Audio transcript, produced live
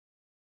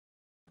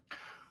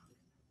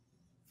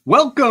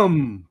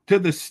Welcome to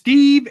the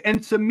Steve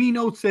and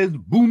Cimino Says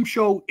Boom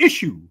Show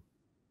issue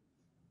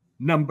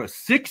number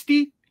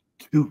 62.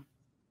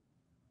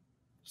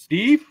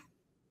 Steve?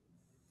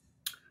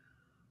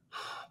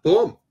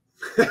 Boom.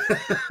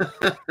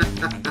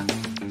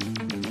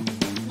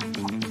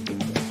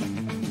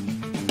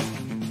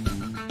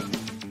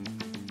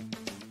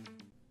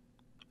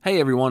 Hey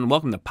everyone,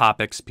 welcome to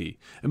POPXP.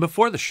 And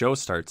before the show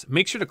starts,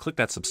 make sure to click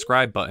that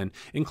subscribe button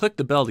and click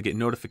the bell to get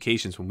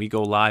notifications when we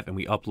go live and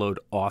we upload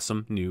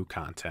awesome new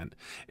content.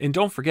 And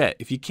don't forget,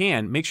 if you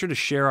can, make sure to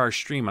share our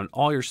stream on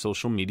all your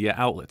social media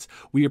outlets.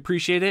 We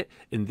appreciate it,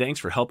 and thanks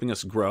for helping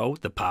us grow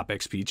the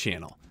POPXP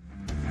channel.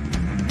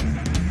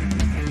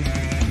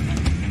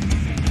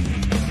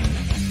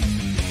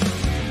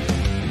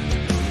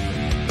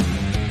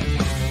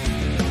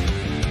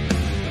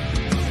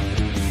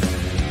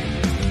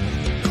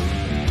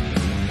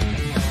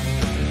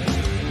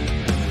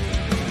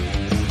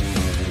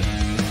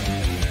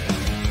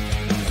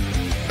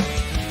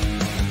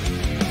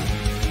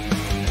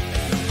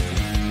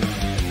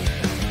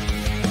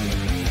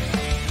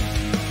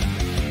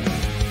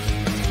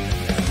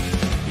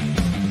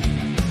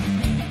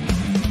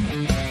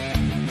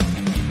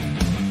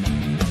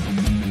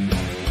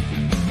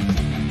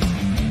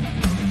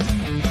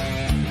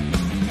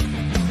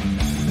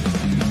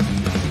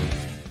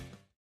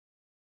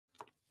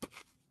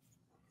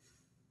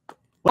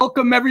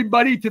 Welcome,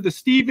 everybody, to the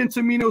Steve and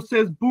Cimino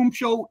Says Boom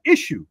Show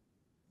issue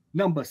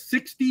number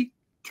 62.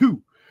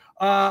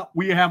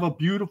 We have a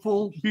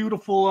beautiful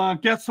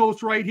guest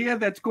host right here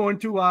that's going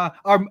to,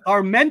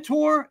 our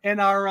mentor and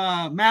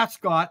our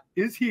mascot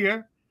is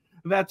here.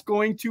 That's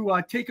going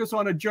to take us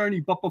on a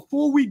journey. But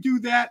before we do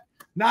that,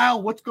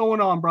 Niall, what's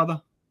going on,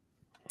 brother?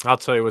 I'll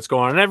tell you what's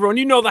going on. And everyone,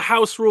 you know the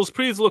house rules.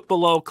 Please look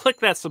below, click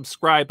that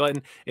subscribe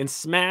button, and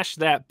smash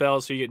that bell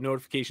so you get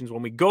notifications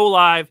when we go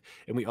live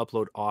and we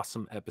upload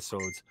awesome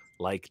episodes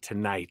like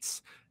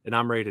tonight's. And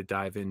I'm ready to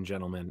dive in,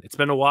 gentlemen. It's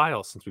been a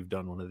while since we've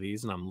done one of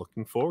these, and I'm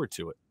looking forward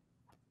to it.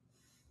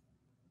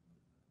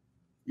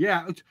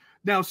 Yeah.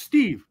 Now,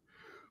 Steve,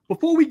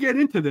 before we get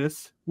into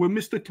this, where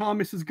Mr.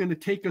 Thomas is going to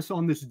take us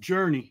on this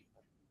journey,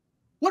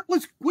 what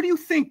do you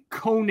think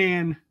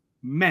Conan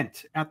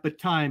meant at the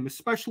time,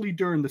 especially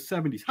during the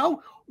 70s?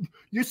 How,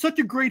 you're such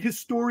a great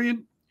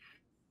historian.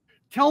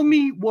 Tell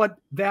me what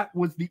that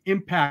was the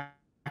impact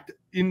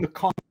in the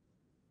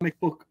comic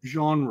book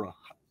genre.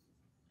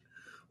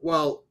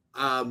 Well,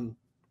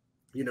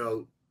 you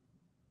know,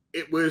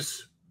 it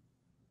was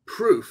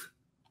proof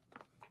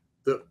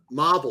that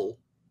Marvel,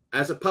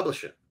 as a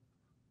publisher,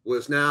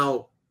 was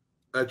now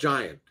a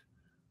giant,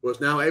 was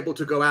now able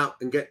to go out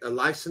and get a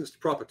licensed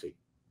property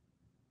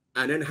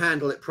and then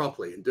handle it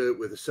properly and do it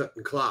with a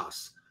certain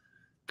class.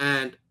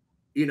 And,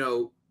 you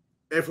know,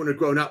 everyone had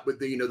grown up with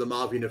the, the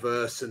Marvel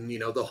Universe and,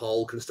 the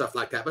Hulk and stuff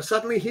like that. But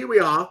suddenly here we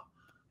are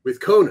with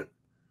Conan.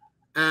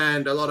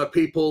 And a lot of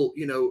people,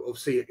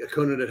 obviously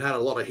Conan had a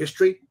lot of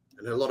history,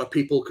 and a lot of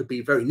people could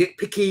be very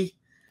nitpicky,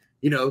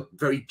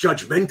 very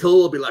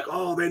judgmental, be like,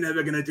 oh, they're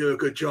never going to do a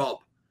good job.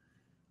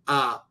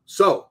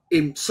 So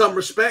in some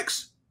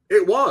respects,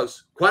 it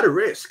was quite a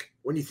risk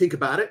when you think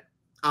about it.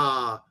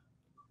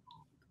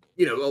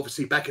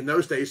 Obviously back in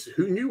those days,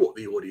 who knew what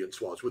the audience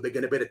was? Were they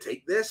going to be able to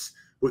take this?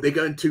 Were they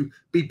going to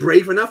be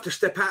brave enough to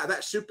step out of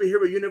that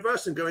superhero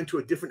universe and go into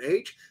a different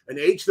age, an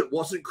age that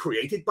wasn't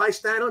created by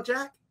Stan or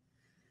Jack?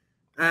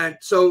 And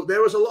so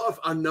there was a lot of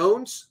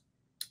unknowns.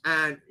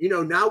 And,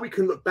 now we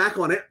can look back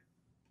on it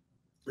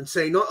and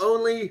say, not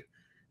only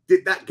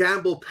did that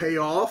gamble pay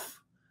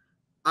off,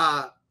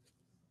 that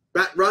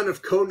run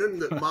of Conan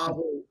that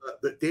Marvel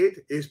that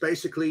did is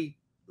basically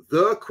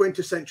the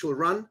quintessential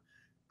run.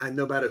 And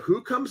no matter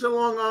who comes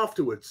along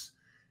afterwards,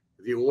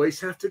 you always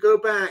have to go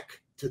back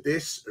to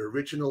this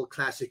original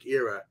classic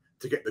era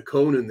to get the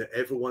Conan that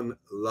everyone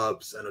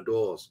loves and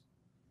adores.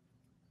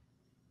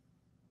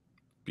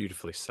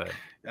 Beautifully said.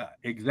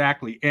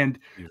 Exactly. And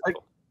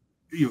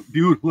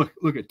dude,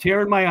 look at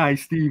tearing my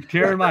eyes, Steve,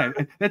 tearing my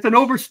eyes. That's an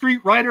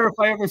Overstreet writer if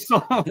I ever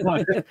saw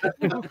one.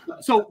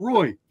 So,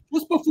 Roy,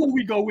 just before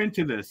we go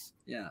into this,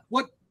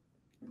 what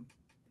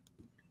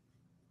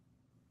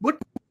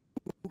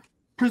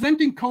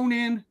presenting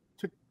Conan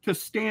to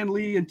Stan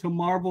Lee and to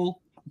Marvel,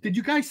 did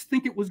you guys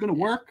think it was going to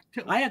work?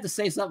 I have to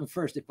say something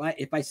first.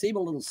 If I seem a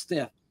little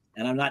stiff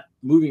and I'm not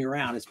moving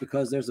around, it's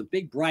because there's a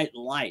big bright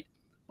light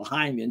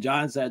behind me. And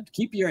John said,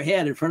 keep your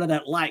head in front of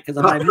that light, because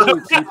if I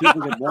move, some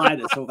people get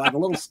blinded. So if I'm a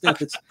little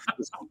stiff, it's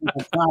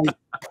I'm trying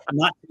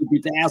not to be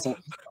dazzled.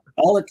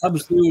 All that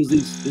comes through is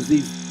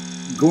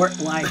these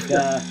gort-like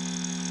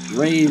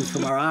rays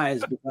from our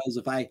eyes, because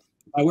if I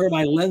wear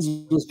my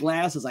lensless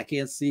glasses, I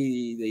can't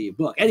see the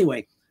book.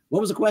 Anyway,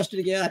 what was the question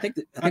again? I think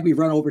we've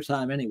run over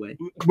time anyway.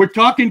 We're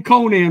talking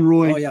Conan,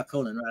 Roy. Oh yeah,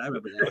 Conan. Right, I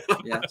remember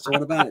that. Yeah. So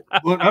what about it?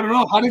 Well, I don't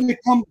know. How did it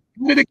come?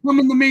 How did it come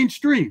in the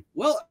mainstream?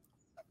 Well,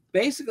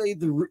 basically,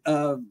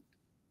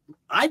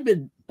 I'd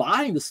been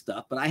buying the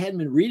stuff, but I hadn't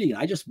been reading it.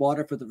 I just bought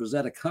it for the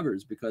Rosetta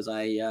covers because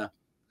I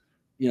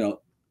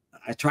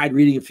I tried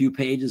reading a few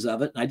pages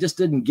of it, and I just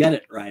didn't get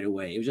it right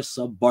away. It was just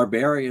some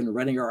barbarian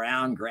running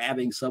around,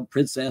 grabbing some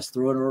princess,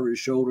 throwing her over his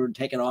shoulder, and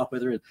taking off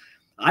with her. And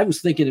I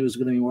was thinking it was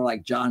going to be more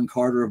like John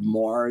Carter of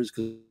Mars,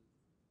 because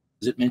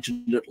it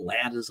mentioned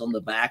Atlantis on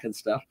the back and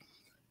stuff.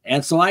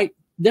 And so I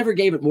never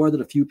gave it more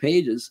than a few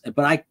pages,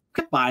 but I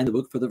kept buying the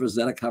book for the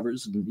Rosetta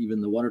covers and even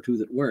the one or two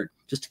that weren't,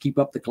 just to keep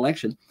up the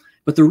collection.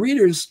 But the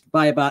readers,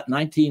 by about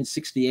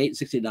 1968,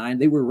 69,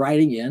 they were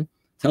writing in,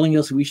 telling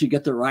us we should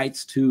get the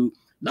rights to,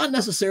 not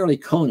necessarily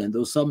Conan,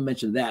 though some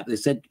mentioned that. They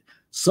said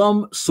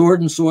some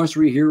sword and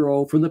sorcery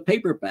hero from the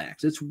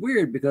paperbacks. It's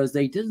weird because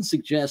they didn't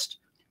suggest,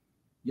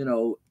 you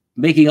know,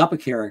 making up a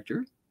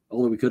character,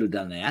 although we could have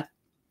done that.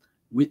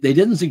 They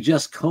didn't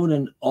suggest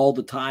Conan all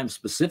the time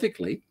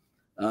specifically.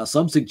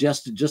 Some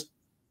suggested just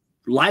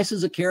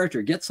license a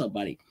character, get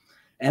somebody.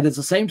 And at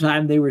the same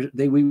time, we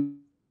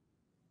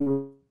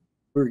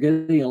were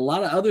getting a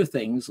lot of other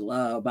things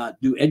about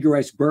do Edgar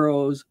Rice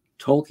Burroughs,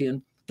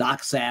 Tolkien,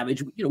 Doc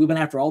Savage. You know, we went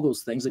after all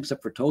those things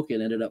except for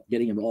Tolkien, ended up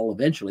getting them all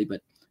eventually,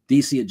 but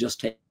DC had just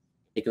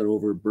taken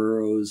over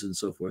Burroughs and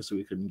so forth, so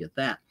we couldn't get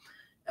that.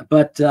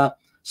 But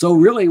so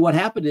really what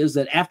happened is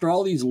that after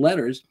all these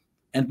letters,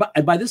 and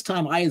by this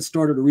time I had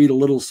started to read a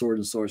little sword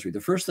and sorcery. The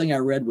first thing I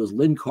read was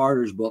Lynn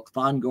Carter's book,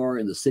 Thongor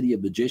and the City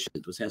of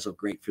Magicians, which has a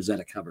great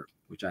Frazetta cover,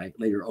 which I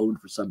later owned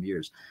for some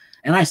years.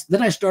 And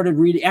then I started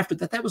reading after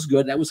that. That was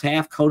good. That was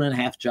half Conan,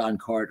 half John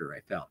Carter,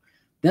 I felt.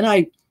 Then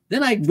I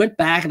went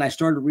back and I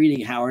started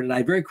reading Howard, and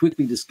I very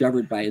quickly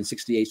discovered in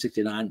 68,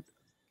 69,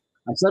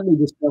 I suddenly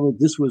discovered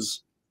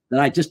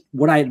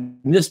what I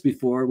had missed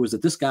before was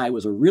that this guy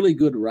was a really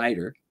good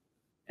writer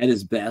at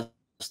his best,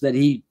 that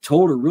he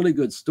told a really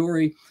good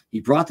story.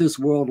 He brought this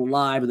world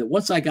alive, and that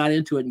once I got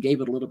into it and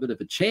gave it a little bit of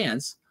a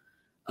chance,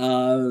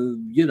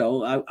 you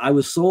know, I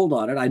was sold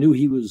on it. I knew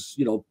he was,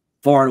 you know,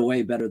 far and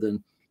away better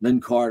than Lynn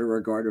Carter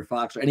or Gardner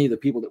Fox or any of the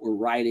people that were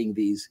writing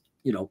these,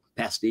 you know,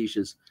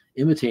 pastiches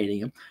imitating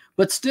him.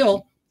 But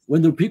still,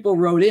 when the people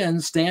wrote in,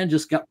 Stan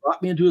just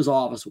brought me into his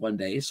office one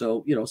day.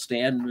 So, you know,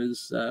 Stan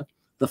was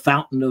the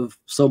fountain of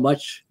so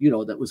much, you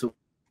know, that was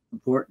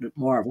important at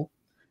Marvel.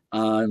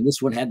 And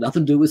this one had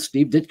nothing to do with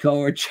Steve Ditko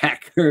or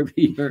Jack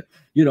Kirby or,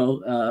 you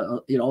know,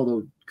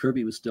 although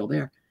Kirby was still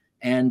there.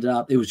 And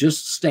it was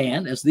just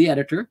Stan as the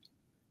editor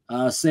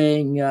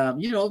saying,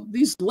 you know,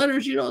 these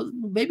letters, you know,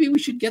 maybe we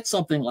should get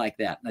something like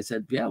that. And I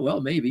said, yeah, well,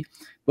 maybe.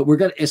 But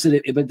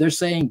but they're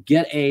saying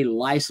get a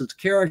licensed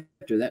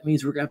character. That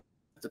means we're going to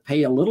have to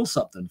pay a little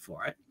something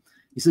for it.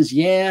 He says,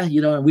 yeah,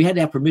 you know, and we had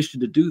to have permission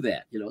to do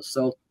that, you know.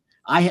 So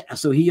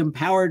he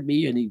empowered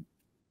me, and he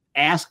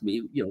asked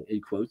me, you know,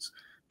 in quotes,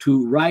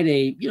 to write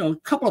a, you know,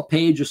 couple of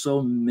page or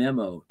so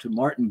memo to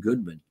Martin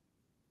Goodman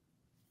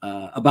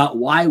about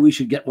why we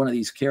should get one of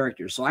these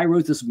characters. So I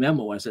wrote this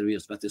memo. I said,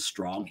 it's about this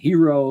strong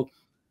hero.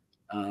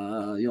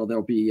 You know,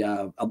 there'll be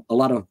a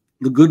lot of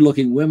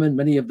good-looking women,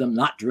 many of them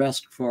not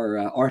dressed for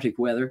Arctic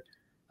weather.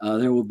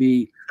 There will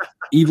be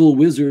evil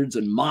wizards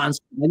and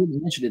monsters. I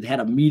didn't mention it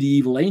had a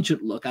medieval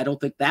ancient look. I don't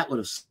think that would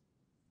have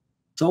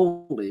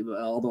sold me,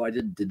 although I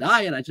didn't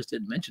deny it. I just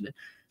didn't mention it.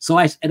 So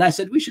I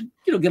said we should,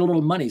 you know, get a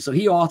little money. So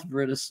he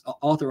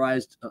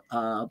authorized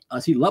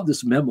us. He loved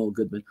this memo,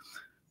 Goodman.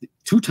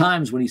 2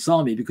 times when he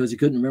saw me, because he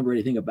couldn't remember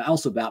anything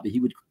else about me, he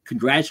would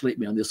congratulate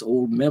me on this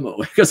old memo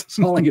because that's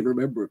all I could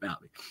remember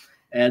about me.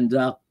 And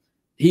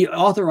he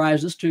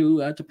authorized us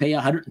to pay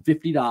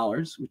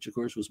 $150, which of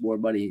course was more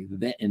money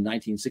then in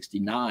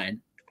 1969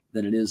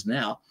 than it is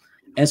now.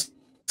 And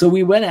so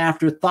we went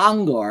after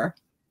Thongor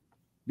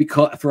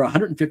for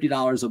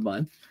 $150 a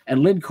month, and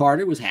Lynn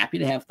Carter was happy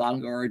to have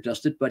Thongor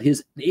adjusted, but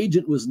his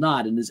agent was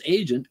not, and his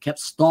agent kept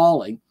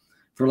stalling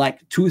for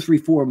like 2, 3,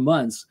 4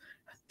 months,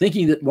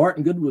 thinking that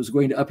Martin Goodman was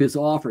going to up his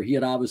offer. He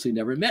had obviously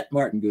never met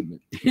Martin Goodman.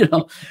 You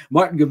know,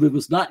 Martin Goodman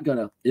was not going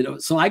to, you know,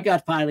 so I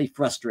got finally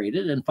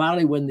frustrated. And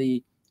finally, when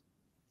the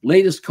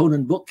latest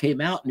Conan book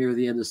came out near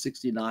the end of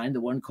 69,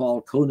 the one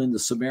called Conan the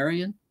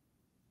Cimmerian,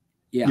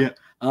 the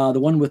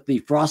one with the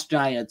Frost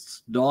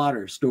Giant's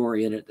daughter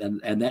story in it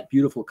and that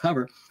beautiful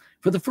cover,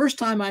 for the first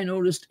time I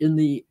noticed in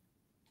the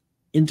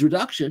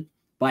introduction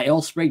by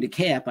L. Sprague de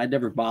Camp, I'd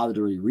never bothered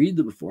to read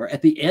them before.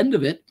 At the end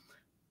of it,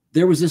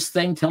 there was this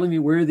thing telling me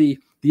where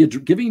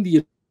giving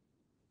the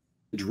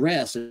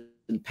address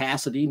in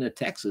Pasadena,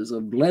 Texas,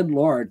 of Glenn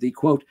Lord, the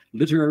quote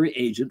literary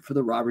agent for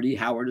the Robert E.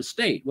 Howard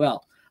estate.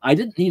 Well, I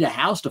didn't need a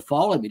house to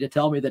follow me to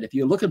tell me that if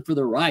you're looking for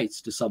the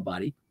rights to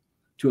somebody,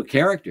 to a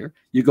character,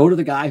 you go to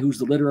the guy who's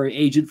the literary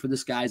agent for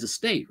this guy's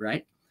estate,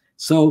 right?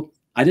 So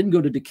I didn't go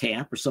to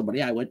DeCamp or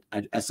somebody.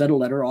 I sent a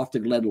letter off to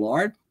Glenn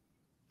Lord.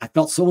 I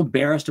felt so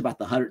embarrassed about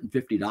the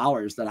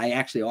 $150 that I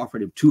actually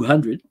offered him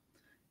 $200.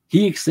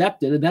 He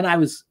accepted, and then I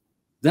was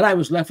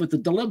left with the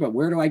dilemma.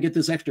 Where do I get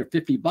this extra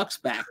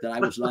 $50 back that I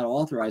was not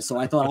authorized? So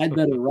I thought I'd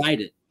better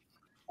write it.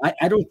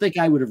 I don't think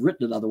I would have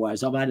written it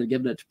otherwise. I might have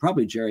given it to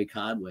probably Jerry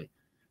Conway.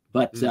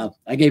 But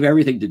I gave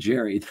everything to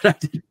Jerry that I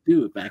didn't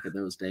do back in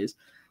those days,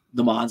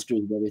 the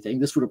monsters and everything.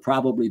 This would have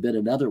probably been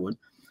another one.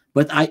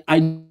 But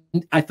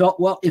I thought,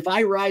 well, if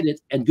I write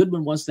it and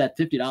Goodman wants that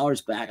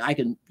 $50 back, I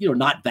can,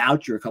 not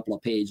voucher a couple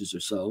of pages or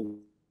so,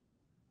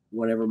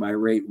 whatever my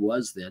rate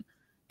was then.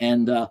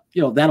 And,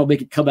 that'll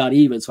make it come out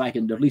even so I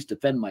can at least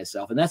defend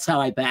myself. And that's how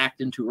I backed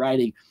into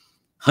writing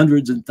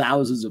hundreds and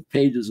thousands of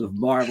pages of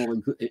Marvel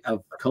and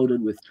of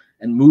Conan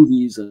and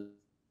movies and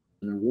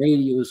a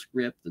radio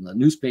script and the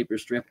newspaper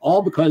strip,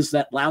 all because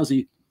that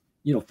lousy,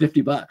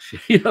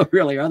 $50,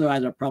 really.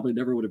 Otherwise, I probably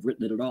never would have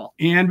written it at all.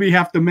 And we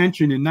have to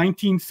mention in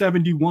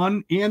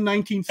 1971 and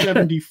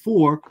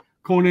 1974,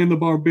 Conan the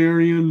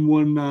Barbarian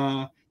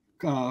won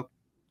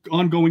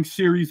ongoing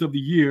series of the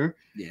year.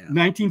 Yeah.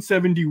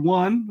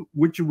 1971,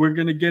 which we're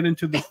going to get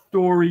into the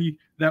story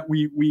that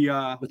we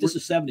but this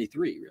is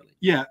 73, really.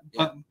 Yeah.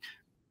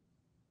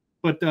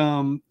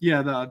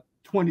 The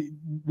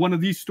one of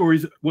these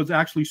stories was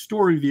actually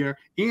story of the year.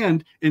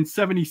 And in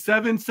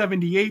 77,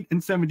 78,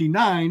 and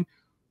 79,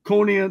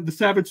 Conan, the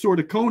Savage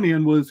Sword of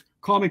Conan, was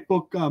comic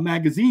book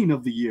magazine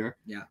of the year.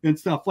 Yeah. And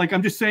stuff. Like,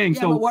 I'm just saying.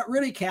 Yeah, but what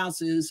really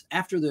counts is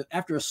after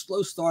a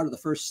slow start of the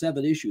first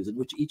 7 issues, in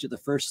which each of the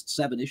first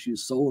 7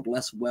 issues sold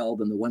less well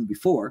than the one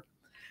before,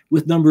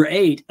 with number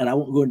 8, and I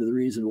won't go into the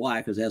reason why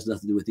because it has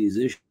nothing to do with these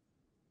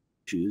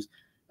issues.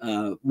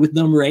 With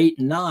number 8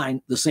 and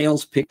 9, the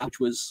sales picked, which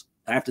was,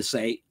 I have to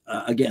say,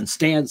 again,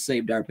 Stan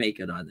saved our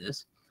bacon on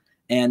this,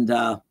 and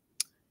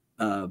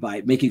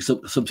by making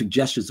some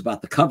suggestions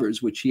about the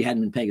covers, which he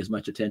hadn't been paying as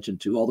much attention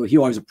to, although he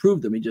always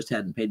approved them, he just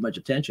hadn't paid much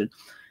attention.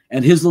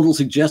 And his little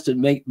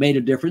suggestion made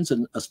a difference.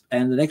 And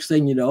the next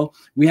thing you know,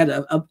 we had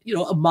a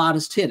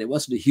modest hit. It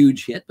wasn't a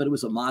huge hit, but it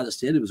was a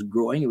modest hit. It was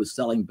growing. It was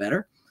selling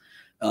better.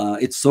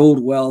 It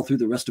sold well through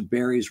the rest of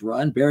Barry's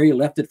run. Barry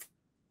left it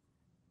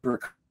for a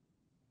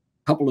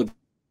couple of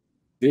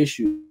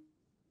issues,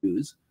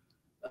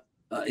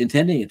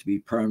 intending it to be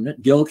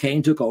permanent. Gil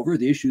Kane took over.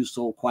 The issues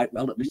sold quite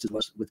well, at least it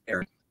was with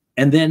Barry.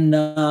 And then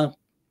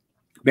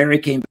Barry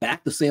came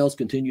back. The sales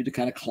continued to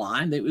kind of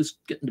climb. It was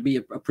getting to be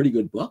a pretty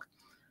good book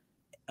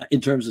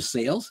in terms of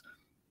sales.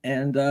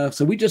 And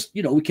so we just,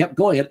 we kept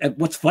going. And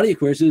what's funny, of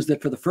course, is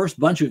that for the first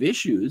bunch of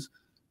issues,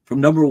 from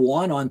number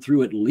 1 on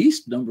through at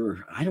least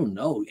number,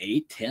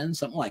 8, 10,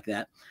 something like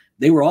that,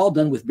 they were all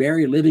done with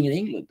Barry living in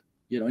England.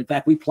 In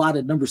fact, we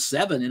plotted number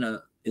 7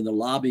 in the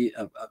lobby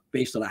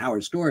based on a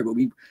Howard story, but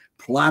we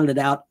plotted it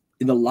out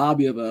in the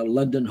lobby of a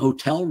London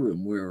hotel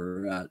room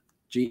where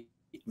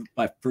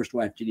my first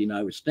wife Judy and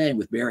I were staying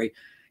with Barry.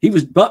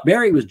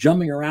 Barry was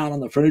jumping around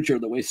on the furniture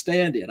the way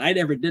Stan did. I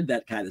never did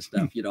that kind of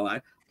stuff,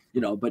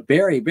 but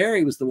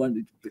Barry was the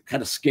one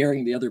kind of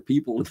scaring the other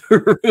people in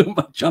the room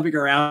by jumping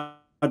around,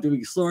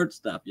 doing sword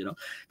stuff,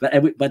 But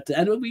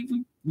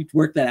we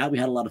worked that out. We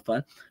had a lot of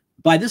fun.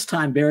 By this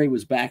time, Barry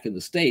was back in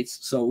the States,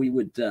 so we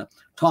would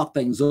talk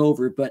things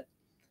over. But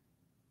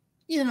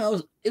it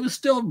was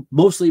still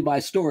mostly my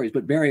stories.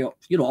 But Barry,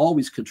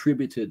 always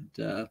contributed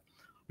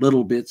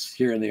little bits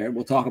here and there.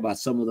 We'll talk about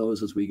some of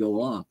those as we go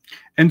along.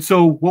 And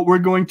so, what we're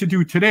going to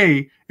do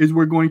today is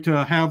we're going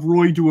to have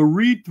Roy do a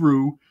read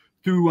through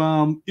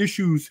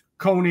issues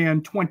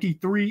Conan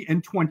 23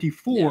 and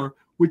 24. Yeah.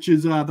 Which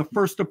is the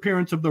first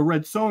appearance of the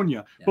Red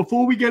Sonja. Yeah.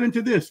 Before we get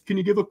into this, can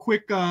you give a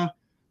quick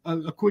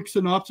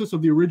synopsis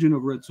of the origin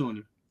of Red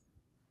Sonja?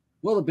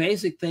 Well, the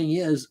basic thing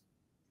is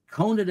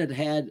Conan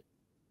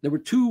there were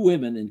 2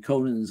 women in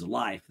Conan's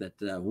life that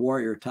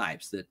warrior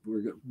types that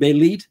were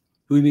Belit,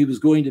 whom he was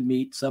going to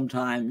meet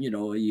sometime,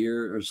 a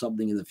year or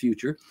something in the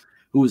future,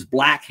 who was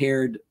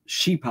black-haired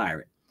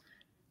she-pirate.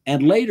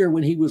 And later,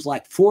 when he was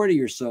like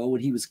 40 or so, when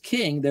he was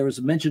king, there was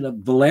a mention of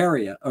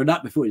Valeria, or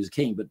not before he was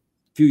king, but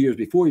few years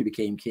before he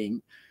became king,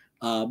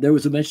 there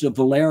was a mention of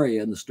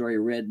Valeria in the story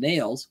of Red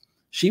Nails.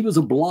 She was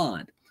a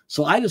blonde.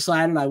 So I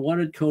decided I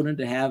wanted Conan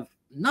to have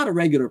not a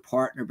regular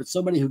partner, but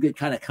somebody who could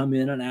kind of come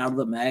in and out of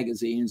the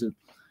magazines, and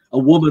a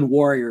woman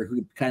warrior who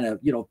could kind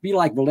of, be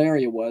like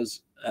Valeria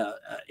was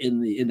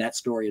in that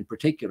story in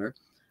particular.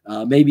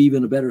 Maybe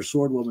even a better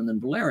sword woman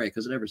than Valeria,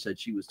 because I never said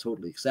she was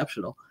totally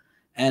exceptional.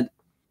 And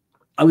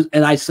I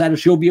decided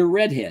she'll be a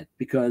redhead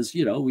because,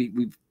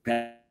 we've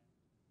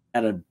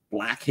had a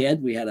black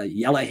head, we had a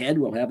yellow head,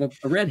 we'll have a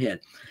red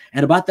head.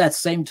 And about that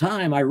same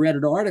time, I read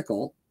an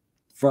article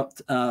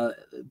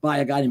by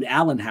a guy named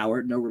Alan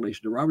Howard, no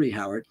relation to Robert E.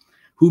 Howard,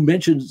 who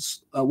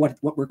mentions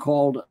what were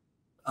called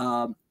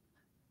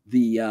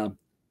the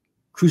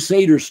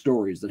Crusader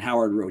stories that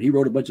Howard wrote. He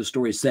wrote a bunch of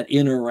stories set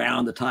in or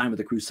around the time of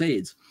the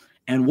Crusades.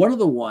 And one of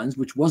the ones,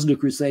 which wasn't a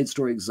Crusade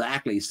story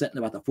exactly, set in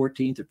about the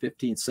 14th or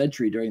 15th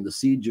century during the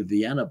siege of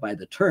Vienna by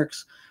the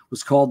Turks,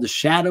 was called The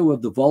Shadow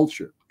of the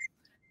Vulture.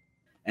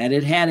 And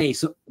it had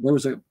there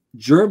was a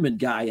German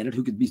guy in it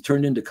who could be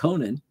turned into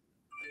Conan.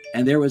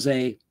 And there was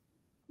a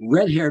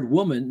red-haired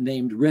woman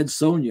named Red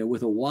Sonja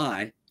with a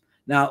Y.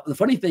 Now, the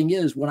funny thing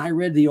is, when I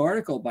read the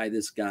article by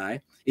this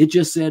guy, it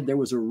just said there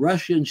was a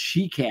Russian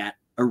she-cat,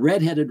 a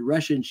red-headed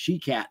Russian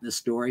she-cat in the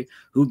story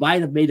who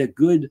might have made a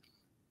good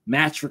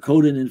match for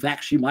Conan. In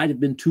fact, she might have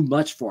been too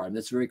much for him.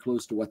 That's very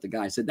close to what the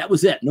guy said. That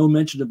was it. No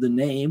mention of the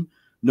name,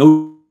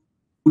 no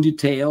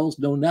details,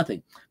 no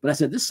nothing. But I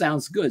said, this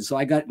sounds good. So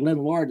I got Glenn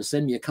Lord to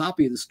send me a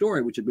copy of the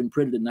story, which had been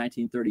printed in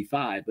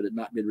 1935, but had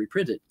not been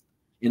reprinted,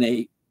 in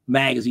a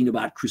magazine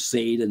about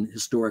crusade and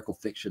historical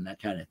fiction,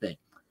 that kind of thing.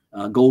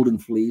 Golden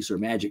Fleece or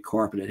Magic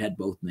Carpet. It had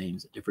both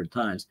names at different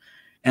times.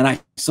 And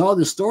I saw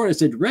this story. I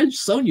said, Red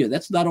Sonja,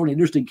 that's not only an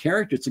interesting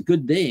character, it's a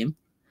good name.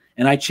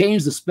 And I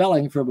changed the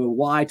spelling from a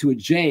Y to a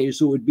J.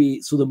 So it would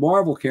be, so the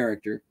Marvel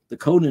character, the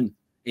Conan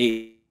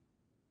age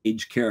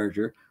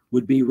character,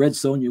 would be Red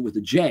Sonja with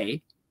a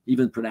J,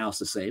 even pronounced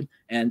the same.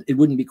 And it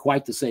wouldn't be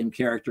quite the same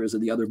character as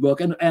in the other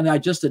book. And I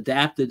just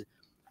adapted,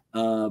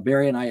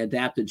 Barry and I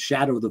adapted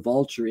Shadow of the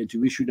Vulture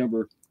into issue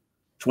number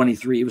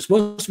 23. It was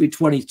supposed to be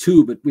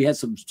 22, but we had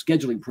some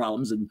scheduling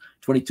problems, and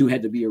 22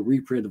 had to be a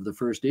reprint of the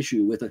first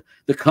issue with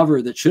the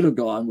cover that should have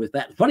gone with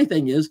that. The funny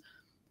thing is,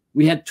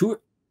 we had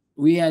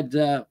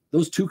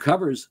those two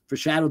covers for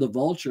Shadow of the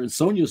Vulture, and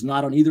Sonja's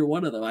not on either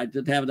one of them. I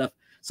didn't have enough.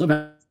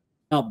 Somehow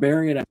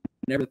Barry and I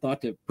never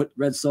thought to put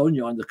Red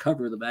Sonja on the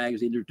cover of the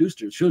magazine,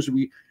 introduced her. It shows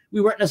we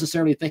weren't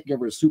necessarily thinking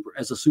of her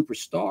as a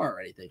superstar or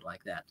anything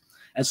like that.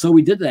 And so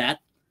we did that,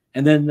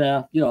 and then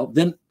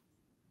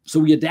so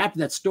we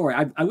adapted that story.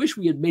 I wish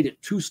we had made it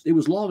two. It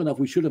was long enough.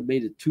 We should have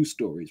made it two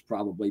stories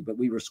probably, but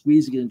we were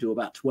squeezing it into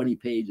about 20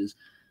 pages.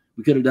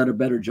 We could have done a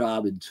better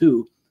job in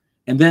two.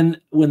 And then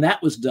when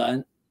that was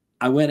done,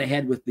 I went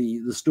ahead with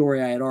the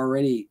story I had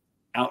already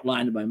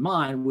outlined in my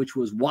mind, which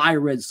was why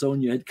Red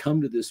Sonja had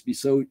come to this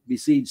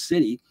besieged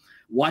city,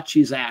 what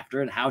she's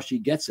after, and how she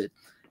gets it.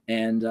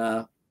 And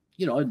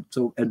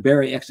and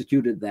Barry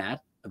executed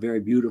that very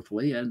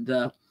beautifully, and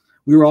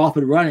we were off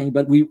and running.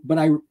 But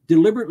I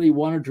deliberately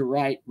wanted to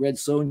write Red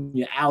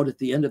Sonja out at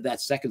the end of that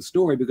second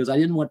story, because I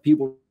didn't want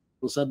people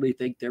to suddenly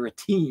think they're a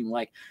team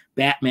like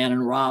Batman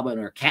and Robin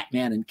or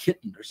Catman and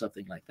Kitten or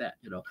something like that.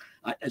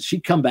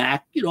 She'd come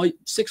back,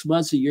 6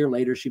 months, a year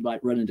later, she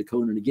might run into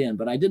Conan again,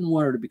 but I didn't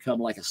want her to become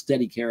like a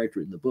steady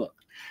character in the book.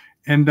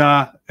 And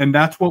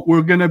that's what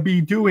we're going to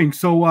be doing.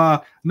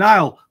 So,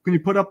 Niall, can you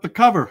put up the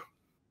cover?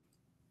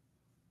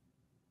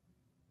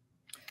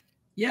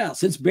 Yeah,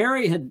 since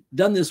Barry had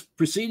done this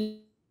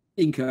preceding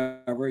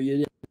cover,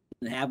 you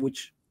didn't have,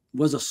 which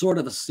was a sort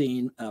of a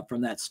scene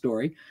from that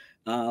story.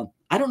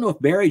 I don't know if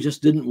Barry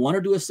just didn't want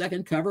to do a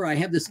second cover. I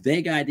have this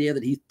vague idea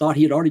that he thought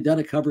he had already done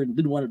a cover and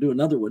didn't want to do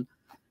another one.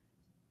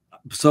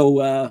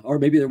 So, or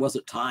maybe there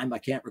wasn't time. I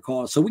can't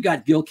recall. So we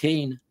got Gil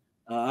Kane.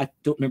 I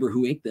don't remember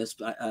who inked this,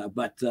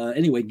 but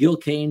anyway, Gil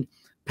Kane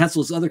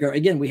pencils other cover.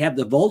 Again, we have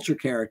the Vulture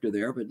character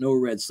there, but no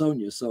Red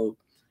Sonja. So,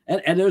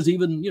 and there's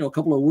even, a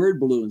couple of word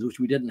balloons, which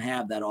we didn't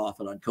have that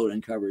often on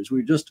Conan covers.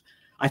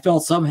 I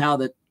felt somehow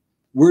that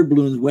word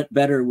balloons went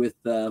better with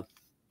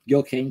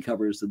Gil Kane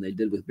covers than they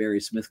did with Barry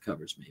Smith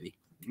covers, maybe.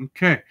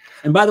 Okay.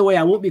 And by the way,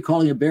 I won't be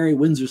calling him Barry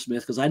Windsor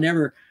Smith, because I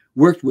never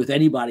worked with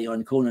anybody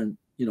on Conan,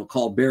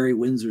 called Barry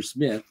Windsor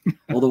Smith,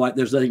 although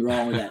there's nothing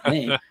wrong with that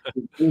name.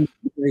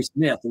 Barry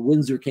Smith, the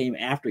Windsor came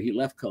after he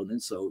left Conan,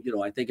 so,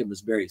 I think of him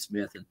as Barry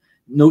Smith. And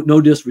no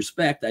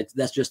disrespect,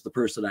 that's just the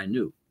person I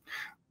knew.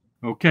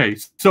 Okay.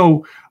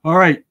 So, all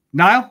right,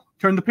 Niall,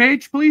 turn the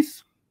page,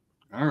 please.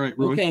 All right.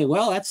 Roy. Okay.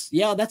 Well, that's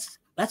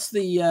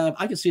the,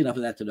 I can see enough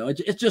of that to know.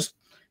 It's just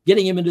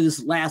getting him into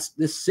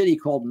this city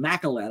called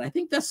Makalet. I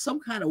think that's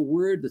some kind of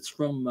word that's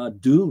from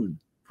Dune,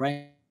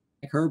 Frank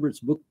Herbert's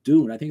book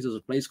Dune. I think there's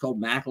a place called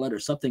Makalet or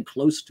something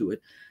close to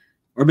it.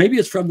 Or maybe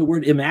it's from the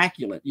word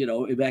immaculate,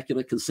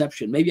 immaculate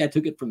conception. Maybe I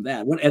took it from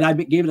that. And I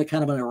gave it a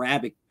kind of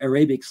an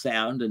Arabic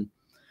sound.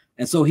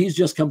 And so he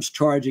just comes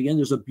charging in.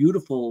 There's a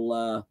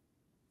beautiful,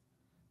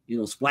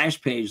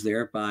 splash page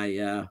there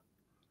by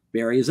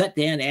Barry. Is that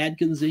Dan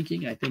Adkins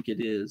inking? I think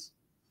it is.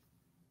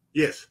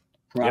 Yes.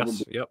 Probably.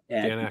 Yes, yep.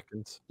 Dan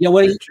Adkins. Yeah,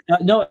 well,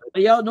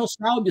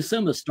 Sal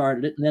Buscema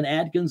started it, and then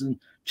Adkins and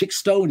Chick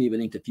Stone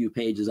even inked a few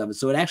pages of it.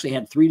 So it actually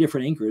had 3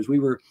 different inkers. We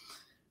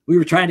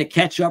were trying to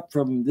catch up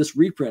from this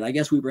reprint. I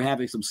guess we were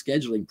having some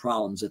scheduling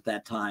problems at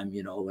that time,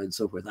 and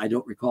so forth. I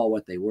don't recall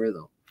what they were,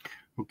 though.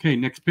 Okay,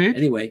 next page.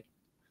 Anyway,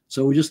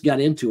 so we just got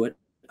into it.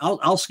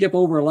 I'll skip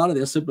over a lot of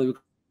this simply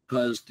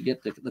because to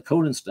get the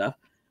Conan stuff.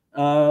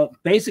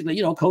 Basically,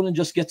 Conan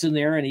just gets in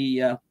there, and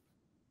he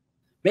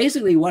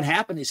basically what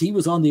happened is he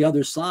was on the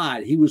other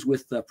side. He was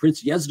with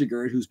Prince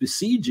Yezdegerd, who's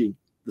besieging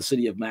the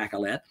city of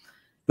Makalet,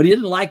 but he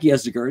didn't like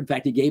Yezdegerd. In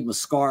fact, he gave him a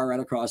scar right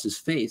across his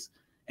face,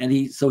 and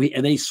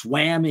then he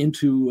swam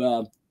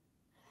into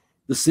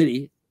the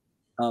city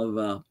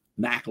of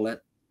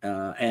Makalet,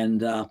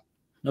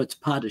 no, it's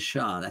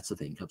Padishah. That's the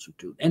thing, comes from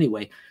Dune.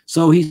 Anyway,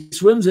 so he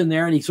swims in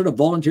there and he sort of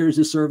volunteers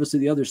his service to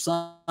the other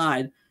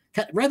side,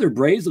 rather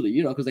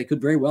brazenly, because they could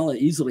very well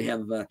easily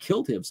have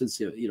killed him since,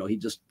 he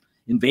just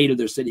invaded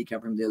their city,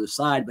 coming from the other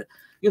side. But,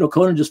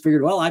 Conan just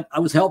figured, well, I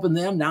was helping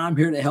them. Now I'm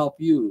here to help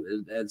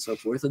you and so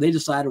forth. And they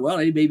decided, well,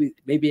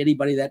 maybe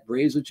anybody that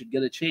brazen should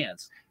get a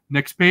chance.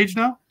 Next page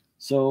now.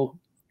 So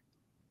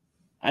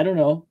I don't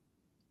know.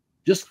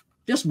 Just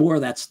more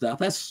of that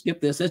stuff. Let's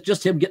skip this. That's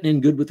just him getting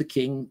in good with the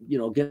king,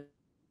 getting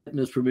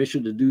his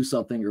permission to do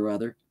something or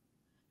other.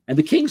 And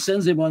the king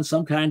sends him on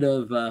some kind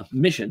of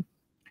mission.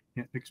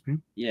 Yeah, next page.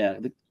 Yeah,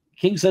 the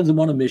King sends him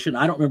on a mission.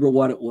 I don't remember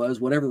what it was.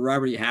 Whatever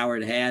Robert E.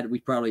 Howard had,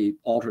 we probably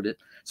altered it.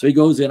 So he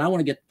goes in. I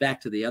want to get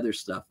back to the other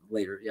stuff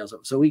later. Yeah,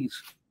 so we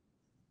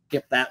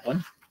skip that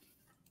one.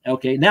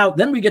 Okay, now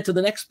then we get to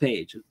the next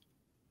page.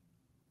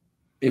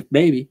 If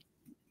maybe.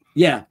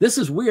 Yeah, this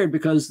is weird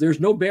because there's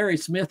no Barry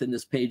Smith in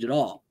this page at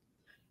all.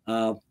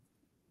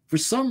 For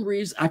some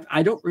reason,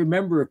 I don't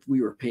remember if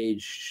we were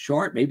page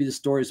short. Maybe the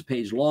story is a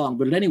page long.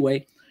 But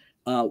anyway,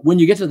 when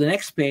you get to the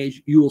next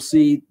page, you will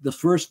see the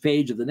first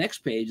page of the next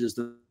page is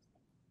the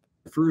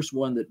first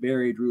one that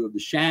Barry drew of the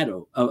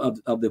shadow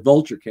of the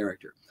Vulture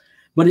character.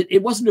 But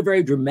it wasn't a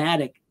very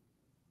dramatic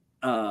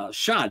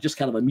shot, just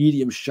kind of a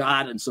medium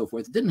shot and so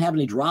forth. It didn't have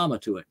any drama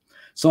to it.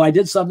 So I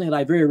did something that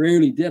I very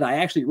rarely did. I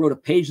actually wrote a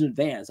page in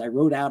advance. I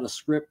wrote out a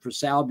script for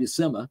Sal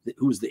Buscema,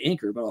 who was the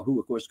inker, but who,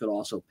 of course, could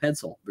also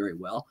pencil very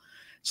well.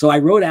 So I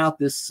wrote out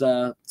this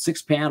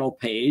 6-panel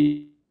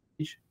page,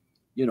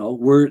 you know,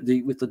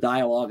 with the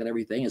dialogue and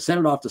everything, and sent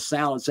it off to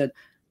Sal and said,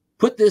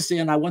 put this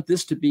in. I want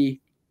this to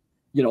be,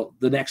 you know,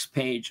 the next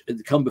page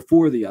and come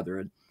before the other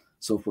and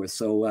so forth.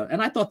 So,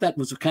 and I thought that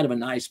was kind of a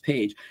nice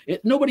page.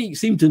 Nobody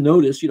seemed to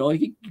notice, you know,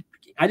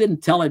 I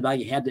didn't tell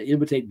anybody he had to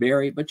imitate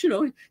Barry, but, you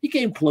know, he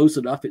came close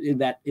enough in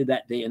that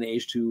day and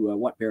age to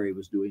what Barry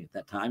was doing at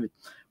that time. It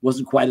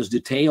wasn't quite as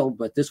detailed,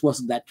 but this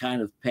wasn't that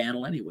kind of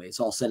panel anyway.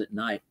 It's all set at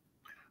night.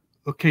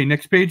 Okay,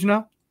 next page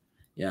now.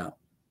 Yeah.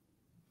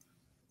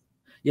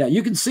 Yeah,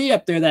 you can see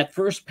up there that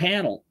first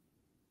panel.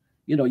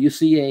 You know, you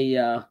see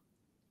a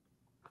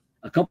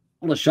couple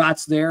of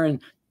shots there,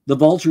 and the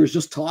Vulture is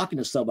just talking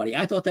to somebody.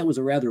 I thought that was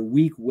a rather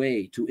weak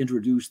way to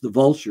introduce the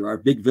Vulture, our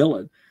big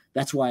villain.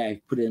 That's why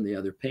I put in the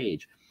other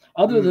page.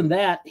 Other than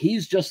that,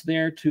 he's just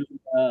there to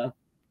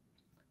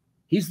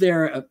he's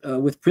there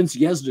with Prince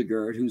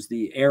Yezdegerd, who's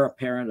the heir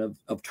apparent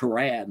of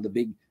Turan, the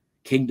big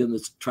kingdom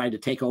that's trying to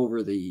take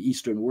over the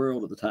Eastern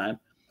world at the time.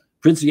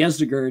 Prince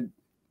Yezdegerd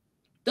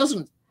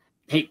doesn't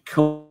hate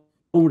Conan.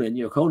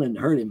 You know, Conan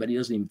hurt him, but he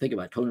doesn't even think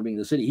about Conan being in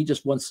the city. He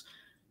just wants,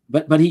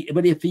 but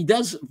if he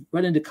does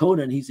run into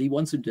Conan, he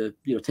wants him to,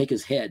 you know, take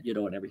his head, you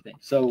know, and everything.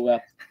 So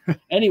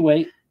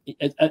anyway,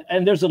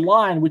 and there's a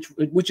line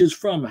which is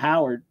from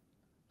Howard.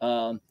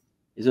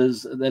 It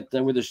says that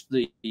where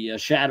the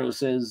shadow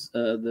says,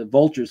 the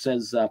Vulture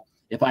says,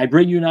 if I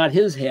bring you not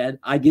his head,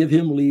 I give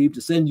him leave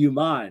to send you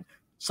mine.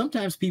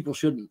 Sometimes people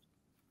shouldn't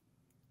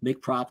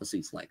make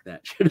prophecies like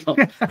that, you know.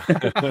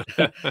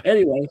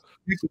 Anyway,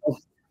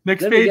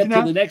 next page. We get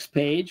to the next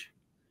page,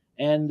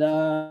 and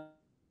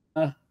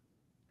God,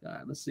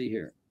 let's see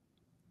here.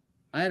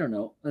 I don't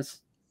know.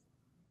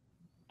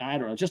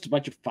 Just a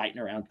bunch of fighting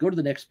around. Go to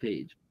the next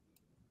page.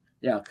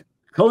 Yeah,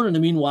 Conan,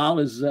 meanwhile,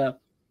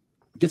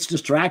 gets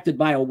distracted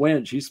by a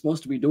wench. He's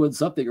supposed to be doing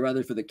something or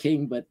other for the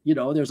king, but you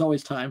know, there's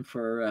always time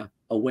for a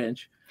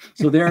wench.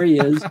 So there he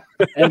is.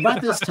 And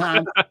about this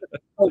time,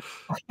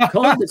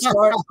 Conan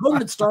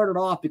had started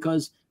off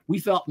because we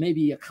felt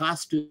maybe a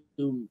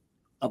costume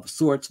of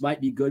sorts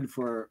might be good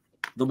for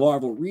the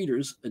Marvel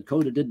readers, and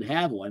Conan didn't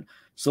have one.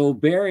 So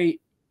Barry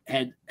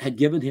had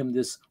given him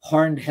this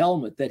horned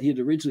helmet that he had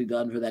originally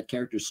done for that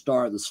character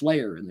Star the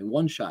Slayer in the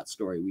one-shot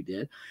story we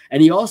did.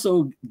 And he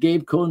also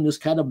gave Conan this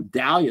kind of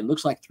medallion.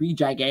 Looks like 3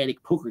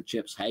 gigantic poker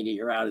chips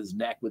hanging around his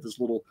neck with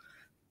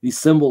these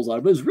symbols on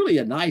it. But it was really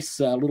a nice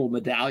little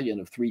medallion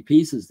of 3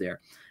 pieces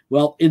there.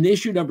 Well, in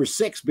issue number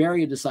 6,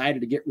 Barry had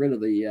decided to get rid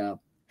of the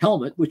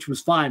helmet, which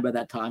was fine by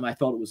that time. I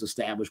felt it was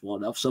established well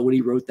enough. So when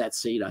he wrote that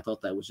scene, I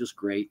thought that was just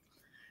great.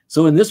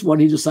 So in this one,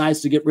 he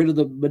decides to get rid of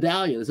the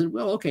medallion. I said,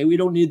 well, okay, we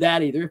don't need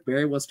that either. If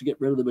Barry wants to get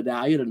rid of the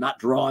medallion and not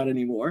draw it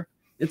anymore,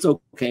 it's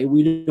okay.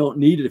 We don't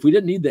need it. If we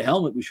didn't need the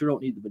helmet, we sure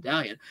don't need the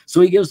medallion. So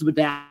he gives the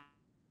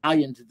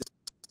medallion to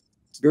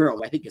this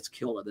girl. I think it's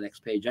killed on the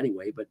next page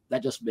anyway, but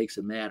that just makes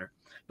it matter.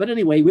 But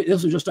anyway,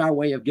 this was just our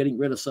way of getting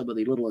rid of some of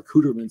the little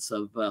accoutrements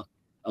of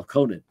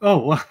Conan. Oh,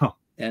 wow.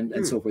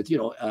 And so forth, you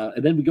know.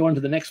 And then we go on to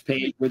the next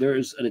page where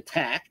there's an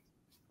attack.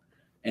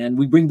 And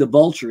we bring the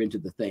Vulture into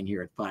the thing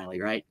here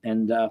finally, right?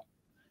 And the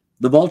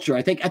Vulture,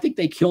 I think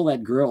they kill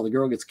that girl. The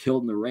girl gets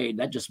killed in the raid.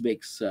 That just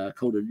makes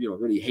Conan, you know,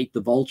 really hate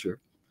the Vulture,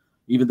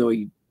 even though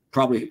he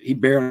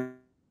barely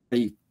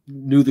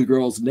knew the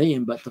girl's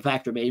name. But the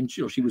fact remains,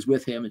 you know, she was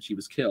with him and she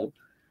was killed.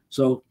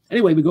 So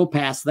anyway, we go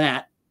past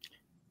that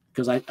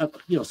because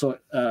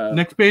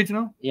next page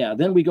now. Yeah,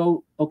 then we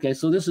go. Okay,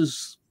 so this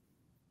is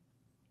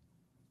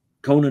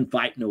Conan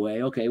fighting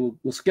away. Okay,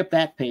 we'll skip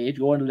that page,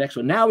 go on to the next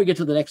one. Now we get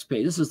to the next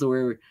page. This is the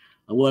where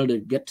I wanted to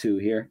get to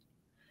here.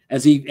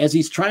 As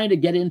he's trying to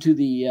get into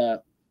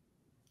the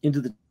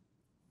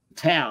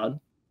town,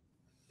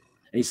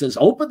 and he says,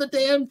 "Open the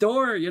damn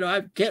door! You know,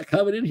 I can't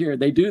come in here."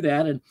 They do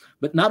that,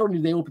 but not only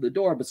do they open the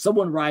door, but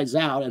someone rides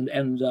out,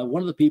 and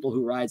one of the people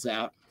who rides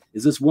out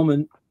is this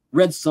woman,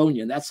 Red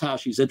Sonja, and that's how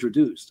she's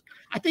introduced.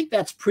 I think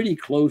that's pretty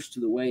close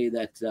to the way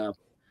that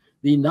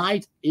the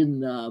knight in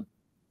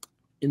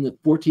the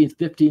 14th,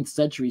 15th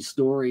century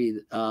story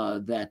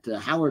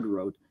that Howard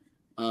wrote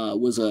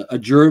was a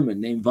German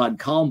named von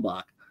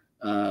Kalmbach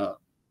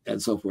and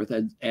so forth.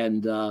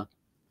 And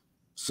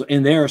so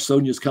in there,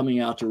 Sonja's coming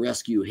out to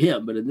rescue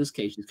him, but in this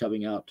case, she's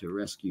coming out to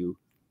rescue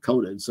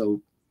Conan.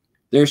 So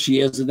there she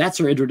is, and that's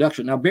her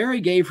introduction. Now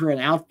Barry gave her an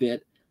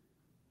outfit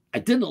I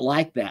didn't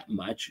like that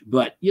much,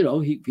 but you know,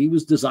 he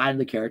was designing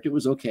the character. It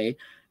was okay.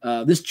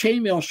 This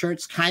chainmail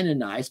shirt's kind of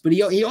nice, but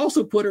he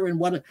also put her in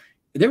one.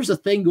 There was a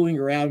thing going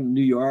around in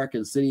New York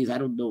and cities. I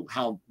don't know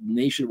how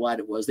nationwide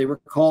it was. They were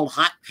called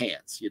hot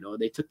pants. You know,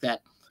 they took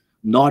that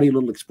naughty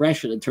little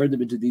expression and turned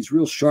them into these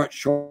real short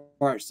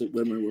shorts that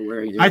women were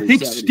wearing. I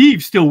think 70s.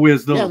 Steve still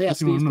wears those. Yeah,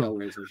 Steve still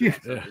wears those.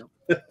 Yeah.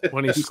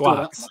 When he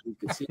squats.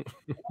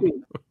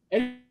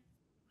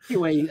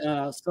 Anyway,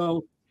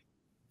 so.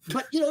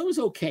 But, you know, it was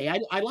okay.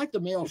 I liked the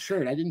male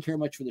shirt. I didn't care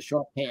much for the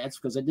short pants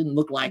because it didn't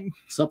look like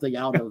something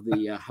out of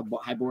the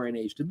Hyborian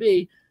age to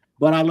me.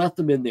 But I left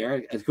them in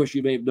there. Of course,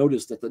 you may have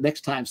noticed that the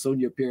next time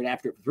Sonja appeared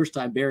after it, the first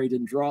time Barry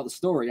didn't draw the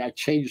story, I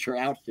changed her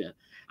outfit.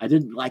 I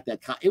didn't like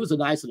that. It was a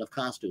nice enough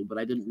costume, but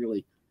I didn't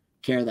really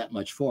care that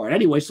much for it.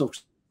 Anyway, so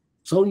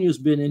Sonja's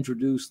been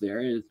introduced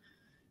there.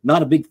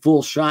 Not a big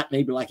full shot,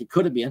 maybe like it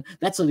could have been.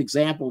 That's an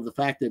example of the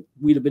fact that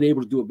we'd have been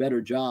able to do a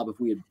better job if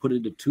we had put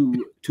into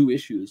two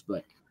issues.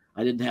 But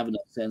I didn't have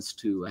enough sense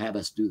to have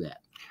us do that.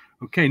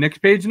 Okay, next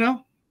page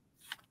now.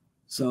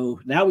 So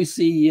now we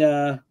see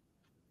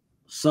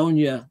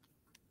Sonja,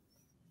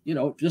 you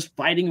know, just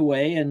fighting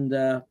away, and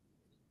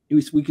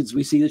we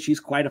see that she's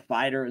quite a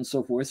fighter and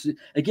so forth.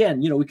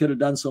 Again, you know, we could have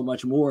done so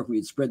much more if we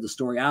had spread the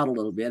story out a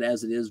little bit.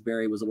 As it is,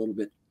 Barry was a little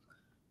bit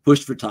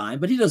pushed for time,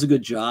 but he does a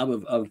good job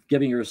of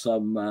giving her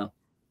some.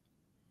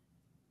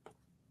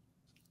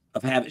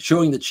 Of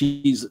showing that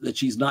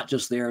she's not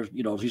just there,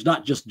 you know, she's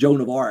not just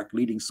Joan of Arc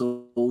leading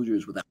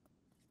soldiers without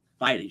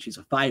fighting. She's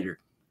a fighter.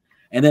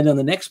 And then on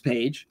the next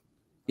page,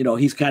 you know,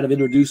 he's kind of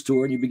introduced to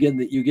her, and you begin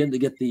to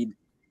get the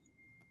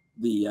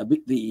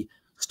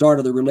start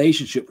of the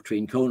relationship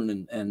between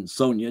Conan and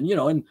Sonja. And, you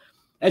know, and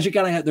as you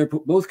kind of have, they're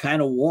both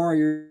kind of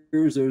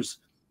warriors. There's,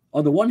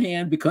 on the one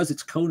hand, because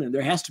it's Conan,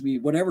 there has to be,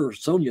 whatever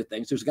Sonja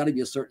thinks, there's got to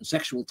be a certain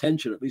sexual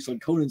tension, at least on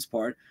Conan's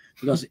part,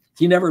 because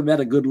he never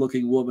met a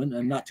good-looking woman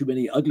and not too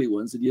many ugly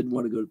ones that he didn't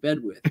want to go to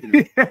bed with.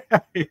 You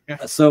know?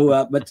 Yeah.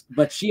 So,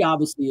 but she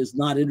obviously is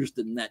not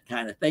interested in that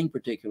kind of thing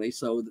particularly.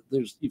 So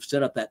you've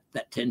set up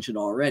that tension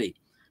already.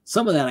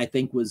 Some of that, I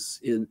think, was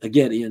in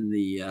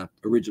the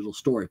original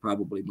story.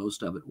 Probably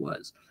most of it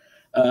was.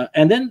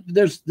 And then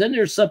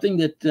there's something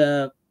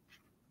that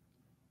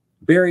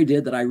Barry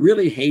did that I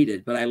really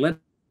hated, but I let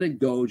it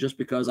go just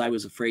because I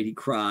was afraid he'd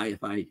cry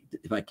if I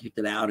kicked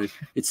it out.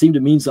 It seemed to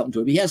mean something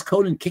to him. He has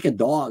Conan kick a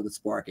dog that's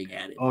barking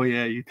at him. Oh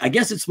yeah, I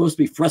guess it's supposed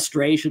to be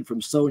frustration from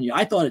Sonja.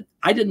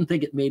 I didn't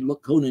think it made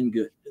Conan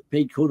good. It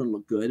made Conan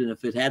look good, and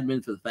if it hadn't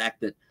been for the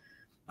fact that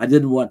I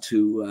didn't want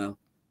to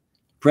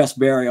press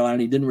Barry on, and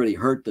he didn't really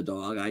hurt the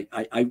dog,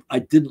 I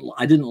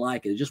didn't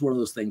like it. It's just one of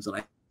those things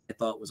that I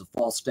thought was a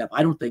false step.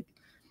 I don't think,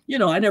 you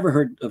know, I never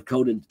heard of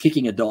Conan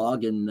kicking a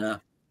dog in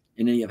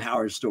any of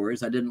Howard's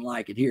stories. I didn't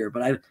like it here,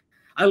 but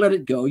I let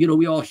it go. You know,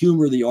 we all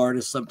humor the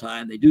artists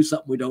sometimes. They do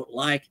something we don't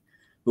like,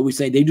 but we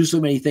say they do so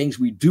many things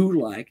we do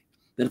like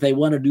that if they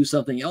want to do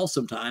something else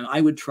sometime,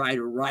 I would try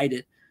to write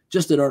it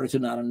just in order to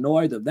not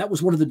annoy them. That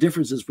was one of the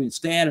differences between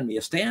Stan and me.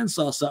 If Stan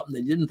saw something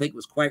they didn't think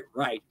was quite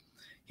right,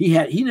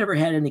 he never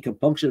had any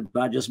compunction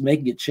about just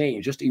making it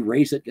change, just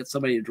erase it, get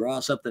somebody to draw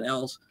something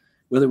else,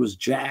 whether it was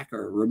Jack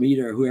or Ramita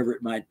or whoever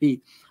it might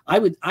be. I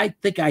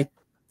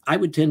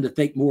would tend to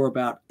think more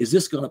about, is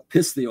this going to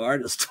piss the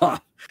artist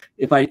off?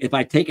 If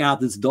I take out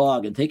this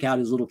dog and take out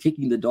his little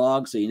kicking the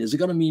dog scene, is it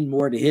going to mean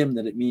more to him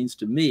than it means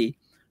to me?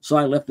 So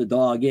I left the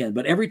dog in.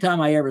 But every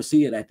time I ever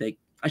see it, I think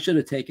I should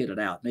have taken it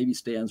out. Maybe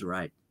Stan's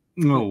right.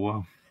 Oh,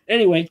 wow.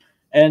 Anyway,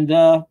 and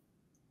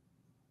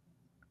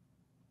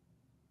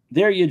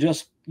there you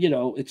just, you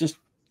know, it just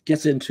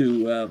gets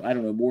into, I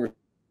don't know, more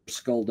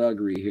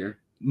skullduggery here.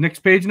 Next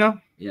page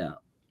now? Yeah.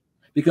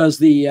 Because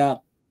the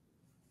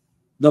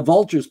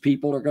Vultures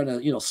people are going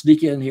to, you know,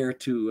 sneak in here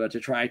to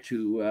try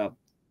to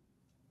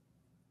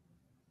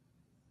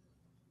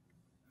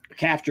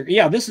capture.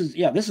 Yeah, this is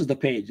the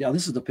page. Yeah,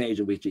 this is the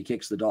page in which he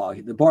kicks the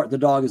dog. The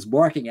dog is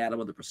barking at him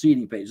on the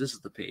preceding page. This is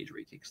the page where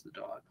he kicks the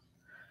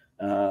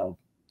dog.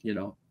 You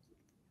know,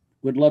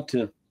 would love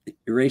to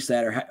erase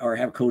that or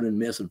have Conan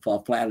miss and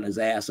fall flat on his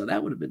ass. So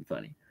that would have been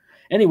funny.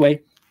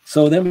 Anyway,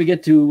 so then we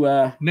get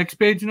to next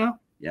page now.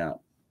 Yeah.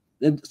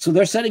 So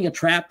they're setting a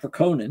trap for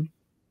Conan.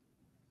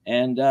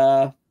 And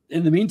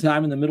in the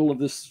meantime, in the middle of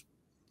this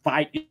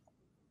fight,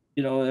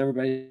 you know,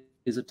 everybody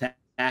is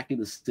attacking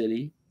the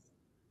city.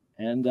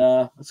 And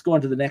let's go on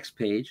to the next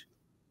page.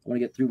 I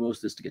want to get through most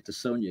of this to get to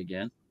Sonja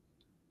again.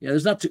 Yeah,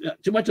 there's not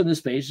too much on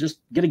this page, just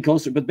getting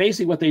closer. But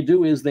basically what they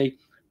do is they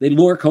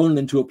lure Conan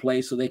into a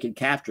place so they can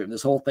capture him.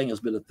 This whole thing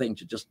has been a thing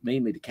to just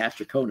mainly to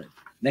capture Conan.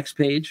 Next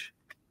page.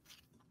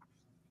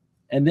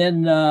 And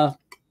then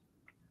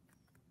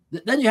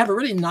you have a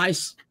really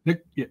nice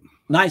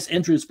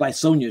entrance by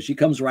Sonja. She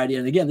comes right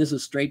in. Again, this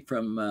is straight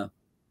from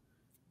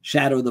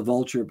Shadow of the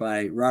Vulture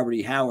by Robert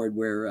E. Howard,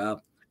 where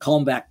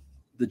Kalmbach,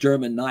 the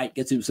German knight,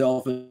 gets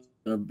himself in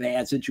a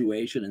bad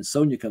situation, and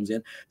Sonja comes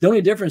in. The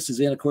only difference is,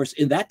 of course,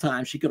 in that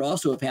time, she could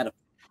also have had a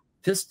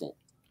pistol.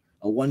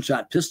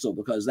 one-shot pistol,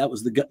 because that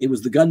was it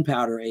was the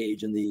gunpowder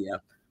age in the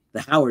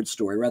Howard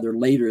story, rather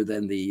later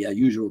than the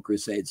usual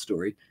Crusade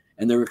story.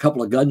 And there were a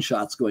couple of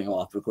gunshots going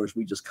off. Of course,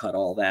 we just cut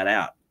all that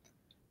out.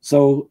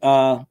 So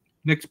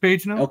next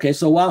page now. Okay,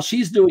 so while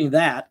she's doing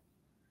that,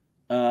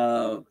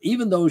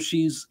 even though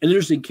she's an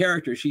interesting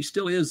character, she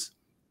still is,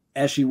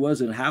 as she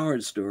was in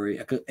Howard's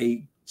story,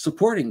 a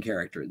supporting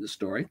character in the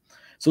story.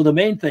 So the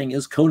main thing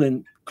is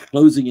Conan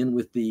closing in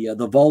with the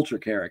vulture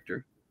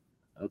character.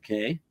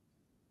 Okay.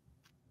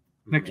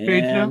 Next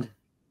page now.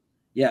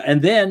 Yeah,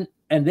 and then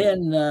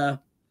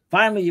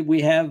finally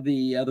we have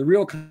the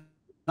real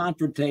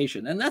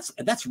confrontation, and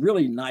that's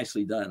really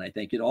nicely done. I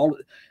think it all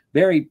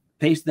very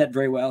paced that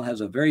very well.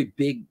 Has a very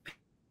big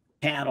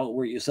panel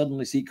where you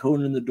suddenly see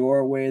Conan in the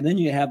doorway, and then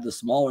you have the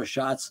smaller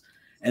shots,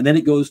 and then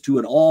it goes to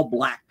an all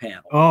black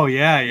panel. Oh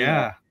yeah, yeah,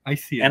 know? I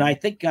see it. And I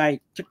think I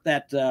took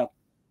that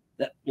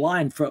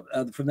line from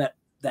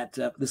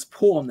this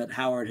poem that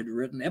Howard had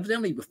written,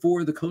 evidently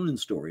before the Conan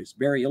stories.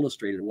 Barry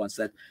illustrated once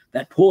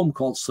that poem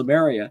called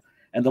Samaria.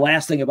 And the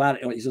last thing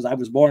about it, he says, "I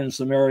was born in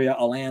Samaria,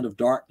 a land of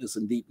darkness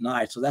and deep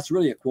night." So that's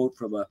really a quote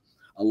from a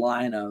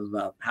line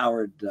of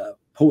Howard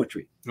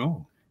poetry.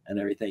 Oh. And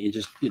everything.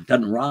 It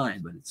doesn't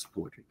rhyme, but it's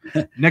poetry.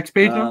 Next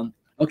page.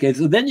 Okay,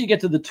 so then you get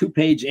to the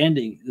 2-page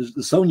ending.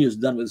 The Sonja's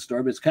done with the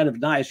story, but it's kind of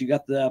nice. You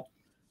got the,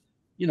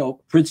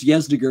 Prince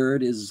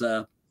Yezdegerd is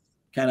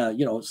kind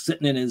of,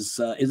 sitting in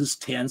his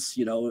tents,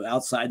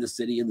 outside the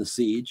city in the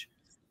siege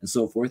and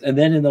so forth. And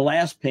then in the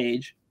last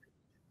page,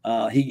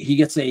 he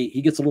gets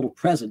a little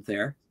present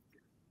there.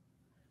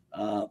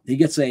 He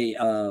gets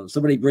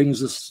somebody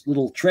brings this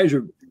little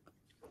treasure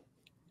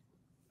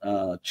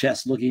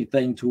chest looking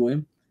thing to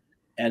him,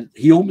 and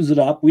he opens it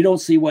up. We don't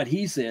see what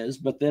he says,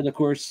 but then of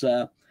course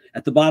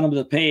at the bottom of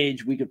the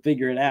page we could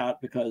figure it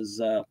out,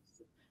 because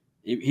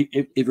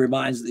it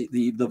reminds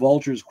the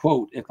vulture's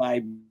quote, if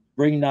I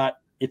bring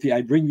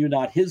you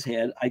not his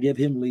head, I give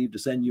him leave to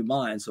send you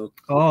mine. So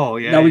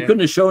now we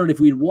couldn't have shown it if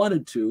we'd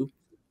wanted to,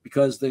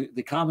 because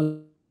the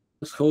common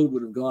code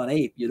would have gone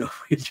ape.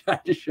 We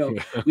tried to show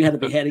we had a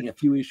beheading a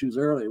few issues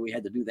earlier. We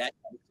had to do that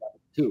kind of stuff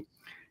too.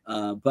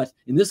 But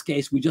in this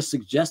case, we just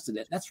suggested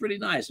it. That's really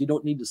nice. You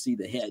don't need to see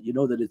the head. You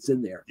know that it's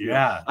in there.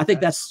 Yeah. I think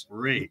that's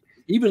great.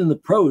 Even in the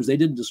prose, they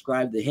didn't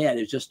describe the head.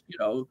 It's just,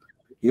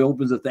 he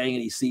opens the thing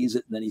and he sees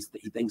it, and then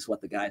he thinks what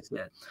the guy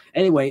said.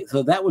 Anyway,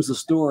 so that was the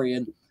story.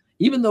 And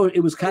even though it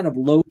was kind of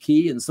low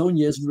key, and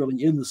Sonja isn't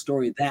really in the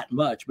story that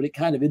much, but it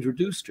kind of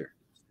introduced her.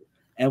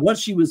 And once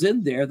she was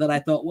in there, then I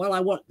thought, why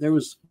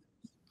was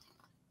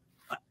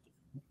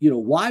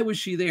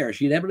she there?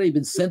 She'd evidently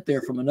been sent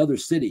there from another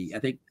city. I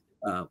think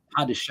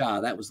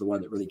Padishah, that was the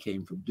one that really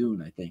came from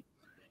Dune, I think.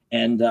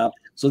 And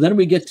so then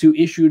we get to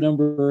issue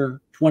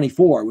number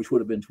 24, which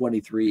would have been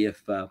 23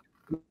 if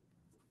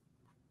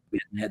we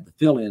hadn't had the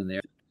fill in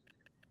there.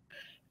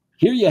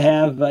 Here you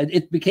have,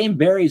 it became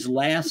Barry's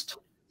last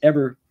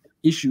ever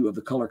issue of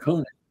the Color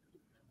Conan.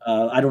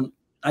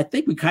 I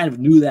think we kind of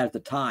knew that at the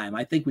time.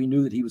 I think we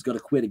knew that he was going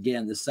to quit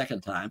again this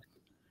second time.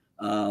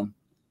 In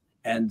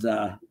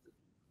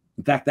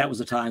fact, that was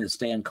the time that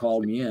Stan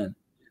called me in.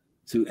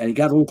 And he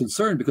got a little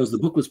concerned because the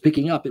book was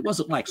picking up. It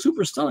wasn't like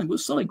super selling. It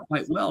was selling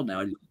quite well now.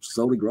 It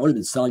slowly growing. It had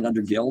been selling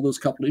under Gill those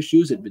couple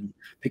issues. It had been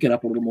picking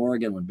up a little more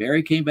again when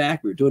Barry came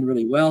back. We were doing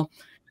really well.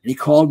 And he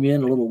called me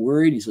in a little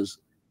worried. He says,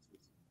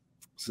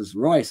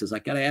 Roy, I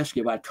got to ask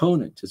you about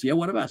Conan. He says, yeah,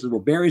 what about it? I says, well,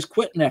 Barry's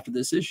quitting after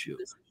this issue.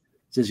 He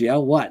says, yeah,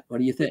 what? What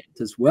do you think? He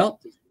says, well,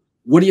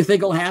 what do you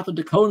think will happen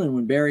to Conan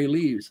when Barry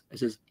leaves? I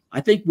says,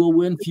 I think we'll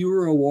win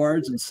fewer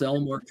awards and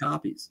sell more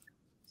copies.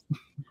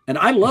 And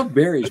I love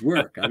Barry's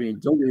work. I mean,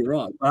 don't get me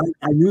wrong.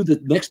 I knew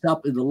that next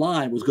up in the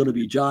line was going to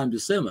be John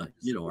Buscema,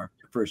 our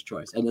first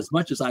choice. And as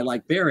much as I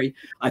like Barry,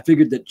 I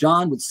figured that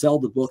John would sell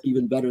the book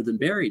even better than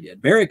Barry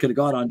did. Barry could have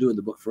gone on doing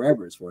the book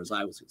forever, as far as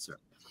I was concerned.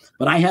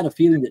 But I had a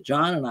feeling that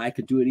John and I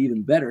could do it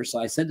even better. So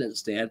I said that to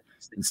Stan,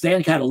 and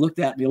Stan kind of looked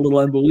at me a little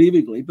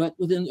unbelievingly. But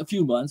within a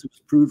few months, it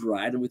was proved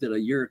right. And within a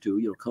year or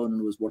two,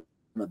 Conan was one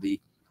of the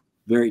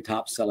very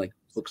top-selling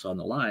books on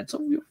the line. So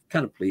we were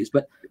kind of pleased.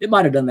 But it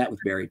might have done that with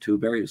Barry, too.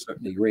 Barry was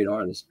certainly a great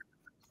artist.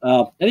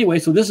 Anyway,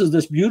 so this is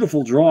this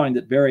beautiful drawing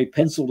that Barry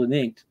penciled and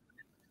inked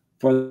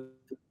for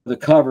the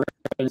cover.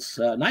 It's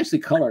nicely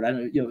colored.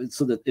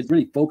 So that it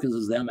really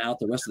focuses them out.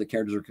 The rest of the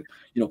characters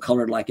are,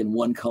 colored like in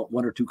one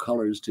or two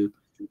colors to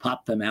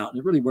pop them out, and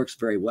it really works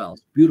very well.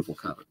 It's a beautiful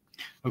cover.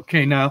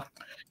 Okay, now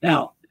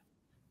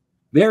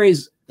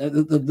Barry's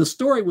the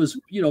story was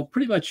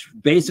pretty much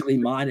basically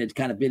mine had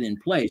kind of been in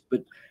place,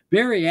 but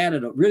Barry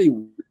added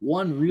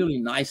one really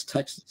nice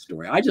touch to the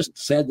story. I just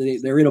said that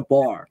they're in a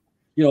bar,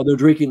 they're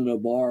drinking in a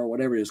bar or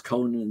whatever it is,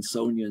 Conan and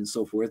Sonja and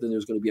so forth, and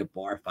there's going to be a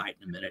bar fight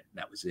in a minute,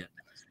 and that was it.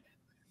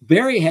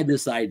 Barry had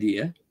this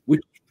idea,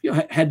 which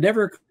had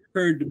never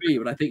occurred to me,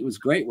 but I think it was a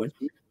great one,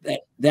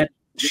 that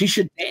she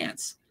should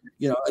dance.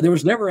 There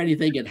was never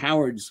anything in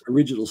Howard's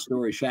original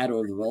story,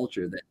 Shadow of the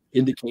Vulture, that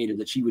indicated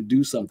that she would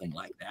do something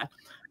like that.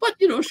 But,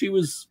 she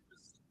was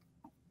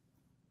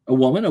a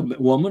woman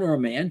or a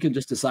man can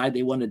just decide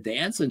they want to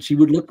dance, and she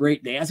would look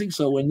great dancing.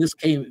 So when this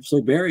came,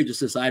 so Barry just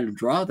decided to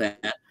draw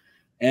that.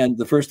 And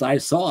the first I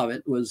saw of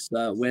it was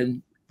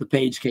when the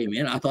page came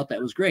in. I thought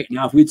that was great.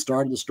 Now, if we'd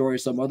started the story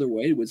some other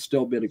way, it would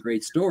still been a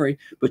great story.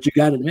 But you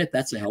got to admit,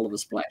 that's a hell of a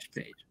splash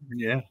page.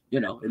 Yeah. You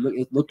know,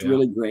 it looked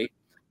really great.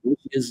 It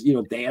is, you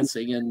know,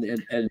 dancing and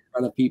in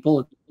front of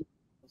people.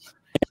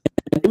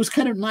 It was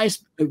kind of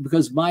nice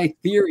because my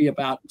theory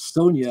about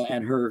Sonja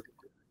and her,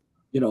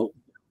 you know,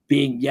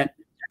 being yet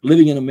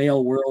living in a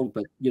male world,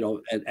 but, you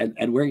know,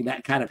 and wearing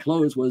that kind of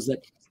clothes was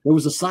that there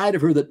was a side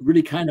of her that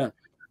really kind of,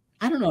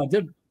 I don't know,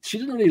 she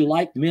didn't really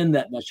like men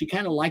that much. She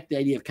kind of liked the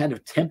idea of kind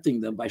of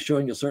tempting them by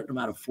showing a certain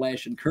amount of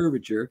flesh and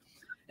curvature.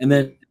 And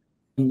then,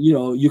 you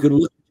know, you can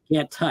look, you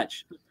can't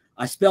touch.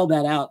 I spelled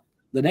that out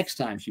the next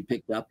time she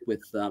picked up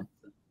with,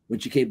 when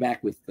she came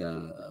back with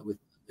the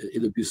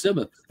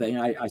Buscema thing,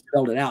 I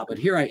spelled it out. But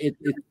here it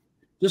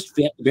just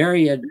fit.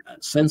 Barry had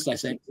sensed I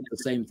said the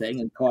same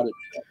thing and caught it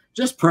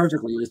just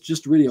perfectly. It's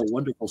just really a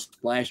wonderful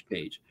splash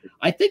page.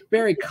 I think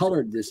Barry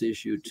colored this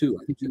issue too.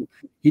 I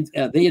think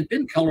they had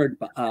been colored.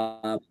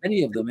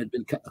 Many of them had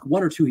been,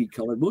 one or two he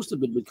colored. Most of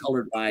them had been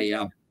colored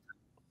by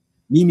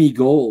Mimi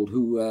Gold,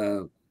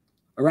 who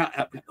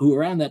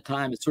around that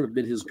time had sort of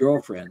been his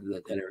girlfriend.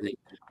 That everything.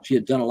 She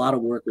had done a lot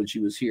of work when she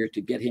was here to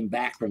get him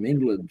back from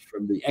England,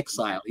 from the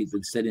exile he'd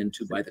been sent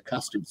into by the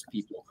customs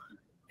people,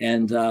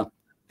 and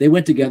they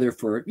went together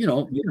for, you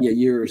know, maybe a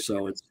year or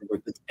so,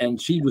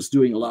 and she was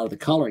doing a lot of the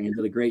coloring and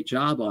did a great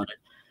job on it.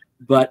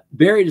 But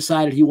Barry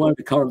decided he wanted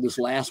to color this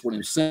last one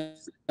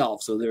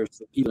himself, so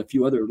there's even a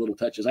few other little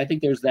touches. I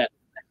think there's that.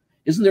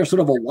 Isn't there sort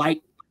of a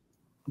white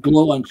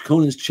glow on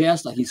Conan's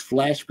chest, like he's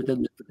flesh, but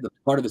then the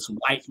part of it's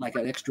white, like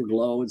an extra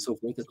glow and so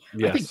forth?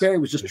 Yes. I think Barry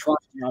was just trying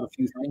out a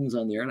few things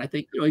on there, and I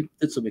think, you know, he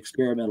did some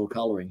experimental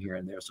coloring here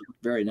and there, so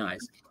very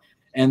nice.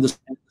 And the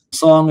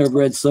Song of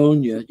Red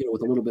Sonja, you know,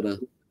 with a little bit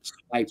of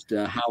spiked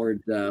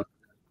Howard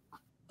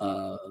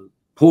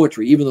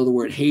poetry, even though the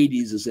word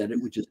Hades is in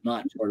it, which is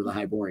not part of the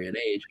Hyborian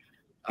age.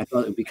 I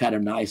thought it would be kind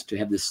of nice to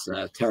have this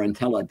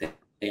Tarantella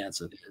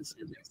dance of his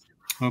in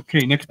there.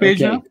 Okay, next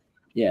page now.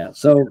 Yeah.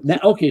 So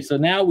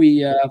now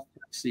we let's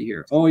see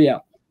here. Oh yeah.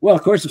 Well,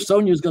 of course, if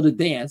Sonja's going to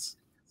dance,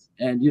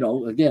 and, you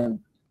know, again,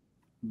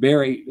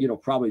 Barry, you know,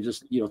 probably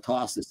just, you know,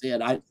 tossed this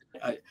in.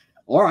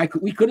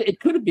 It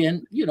could have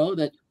been, you know,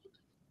 that.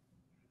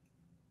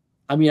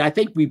 I mean, I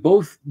think we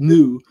both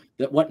knew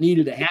that what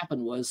needed to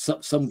happen was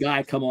some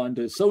guy come on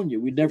to Sonja.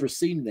 We'd never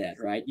seen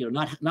that, right? You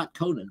know, not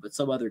Conan, but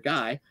some other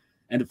guy,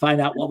 and to find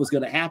out what was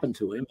going to happen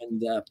to him.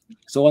 And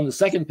so on the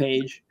second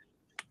page,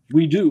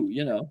 we do,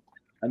 you know.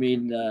 I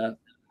mean,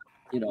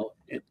 you know,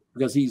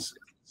 because he's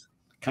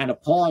kind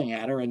of pawing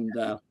at her, and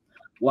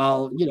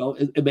while, you know,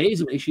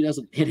 amazingly, she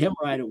doesn't hit him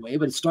right away,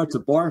 but it starts a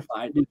bar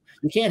fight.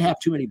 You can't have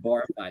too many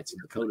bar fights in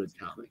the Conan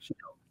comics, you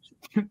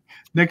know.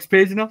 Next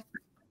page now.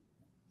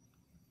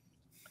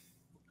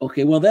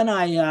 Okay, well then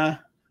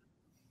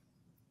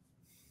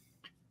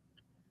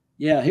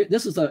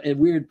this is a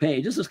weird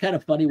page. This is kind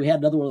of funny. We had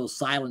another one of those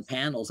silent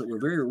panels that were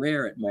very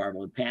rare at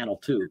Marvel in panel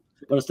 2,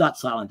 but it's not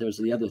silent. There's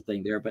the other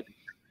thing there, but,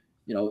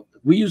 you know,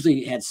 we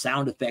usually had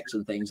sound effects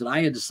and things, and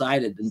I had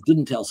decided, and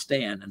didn't tell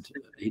Stan, and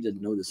he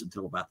didn't know this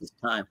until about this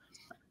time,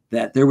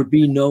 that there would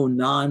be no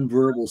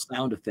non-verbal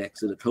sound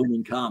effects in a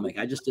Conan comic.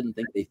 I just didn't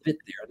think they fit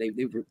there.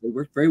 They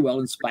worked very well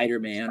in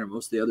Spider-Man or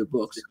most of the other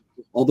books,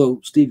 although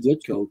Steve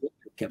Ditko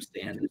kept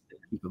Stan to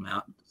keep him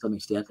out to some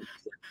extent.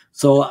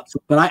 So,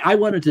 but I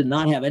wanted to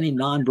not have any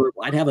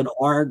non-verbal. I'd have an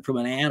arg from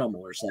an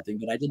animal or something,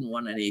 but I didn't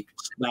want any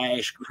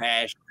smash,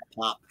 crash,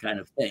 pop kind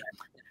of thing.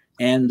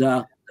 And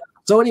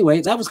so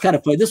anyway, that was kind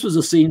of funny. This was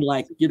a scene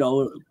like, you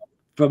know,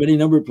 from any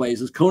number of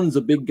places. Conan's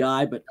a big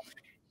guy, but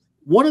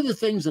one of the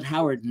things that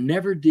Howard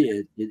never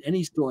did in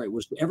any story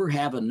was to ever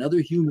have another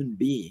human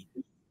being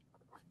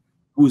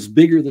who was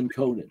bigger than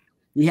Conan.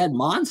 He had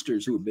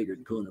monsters who were bigger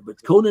than Conan,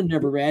 but Conan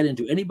never ran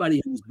into anybody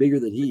who's bigger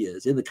than he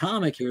is. In the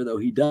comic here, though,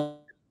 he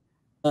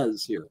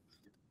does here.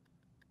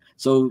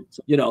 So,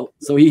 you know,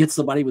 so he hits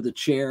somebody with a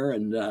chair,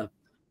 and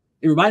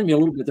it reminded me a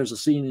little bit. There's a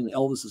scene in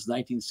Elvis's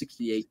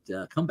 1968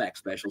 comeback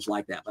specials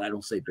like that, but I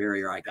don't say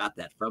Barry or I got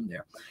that from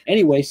there.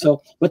 Anyway,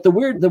 so, but the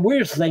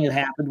weirdest thing that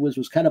happened was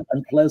kind of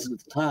unpleasant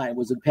at the time,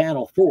 was in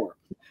panel 4.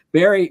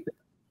 Barry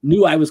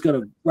knew I was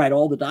going to write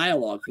all the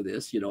dialogue for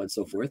this, you know, and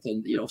so forth.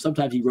 And, you know,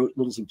 sometimes he wrote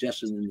little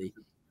suggestions in the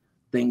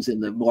things in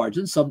the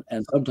margins,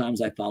 and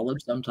sometimes I followed,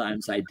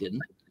 sometimes I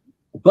didn't.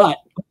 But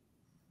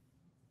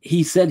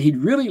he said he'd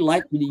really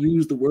like me to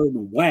use the word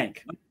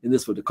wank in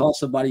this one, to call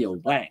somebody a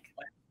wank.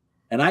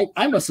 And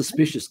I'm a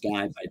suspicious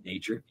guy by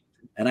nature.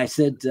 And I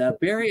said,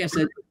 Barry, I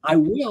said, I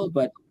will,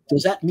 but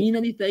does that mean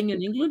anything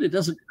in England? It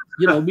doesn't,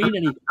 you know, mean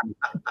anything.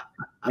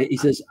 He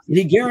says, and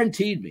he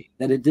guaranteed me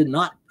that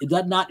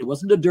it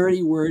wasn't a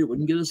dirty word. It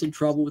wouldn't get us in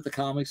trouble with the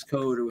comics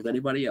code or with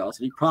anybody else.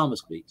 And he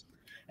promised me.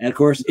 And of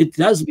course, it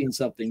does mean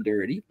something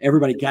dirty.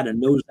 Everybody kind of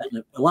knows that.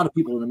 And a lot of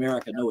people in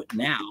America know it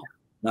now.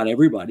 Not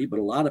everybody, but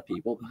a lot of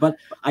people. But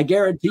I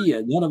guarantee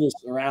you, none of us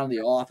around the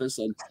office,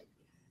 and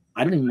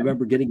I don't even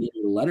remember getting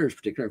any letters,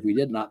 particularly if we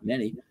did, not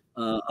many,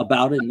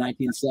 about it in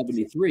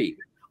 1973.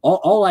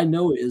 All I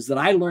know is that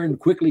I learned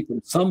quickly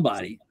from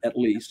somebody, at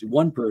least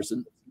one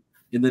person,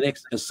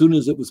 as soon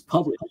as it was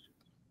published,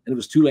 and it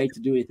was too late to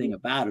do anything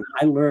about it.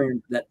 I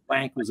learned that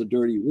wank was a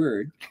dirty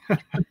word,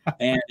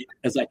 and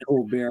as I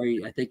told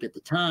Barry, I think at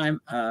the time,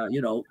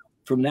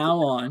 from now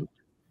on,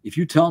 if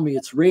you tell me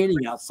it's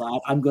raining outside,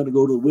 I'm going to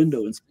go to the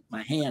window and stick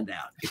my hand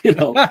out.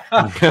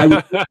 I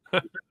would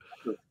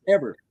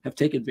ever have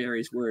taken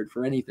Barry's word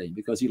for anything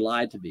because he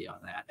lied to me on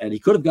that, and he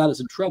could have got us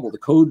in trouble. The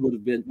code might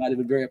have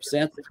been very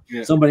upset.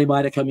 Yeah. Somebody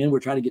might have come in. We're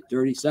trying to get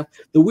dirty stuff.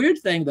 The weird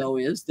thing, though,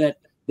 is that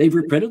they've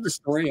reprinted the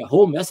story a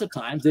whole mess of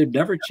times. They've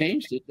never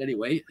changed it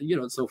anyway,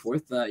 and so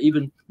forth.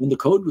 Even when the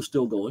code was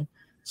still going.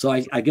 So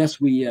I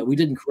guess we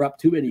didn't corrupt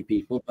too many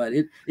people, but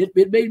it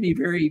made me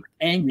very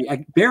angry.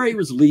 Barry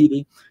was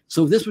leaving,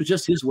 so this was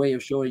just his way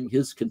of showing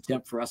his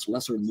contempt for us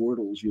lesser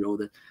mortals.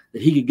 That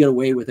he could get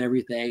away with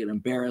everything and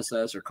embarrass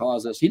us or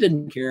cause us. He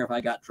didn't care if I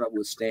got in trouble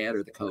with Stan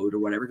or the code or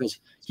whatever, because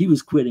he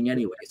was quitting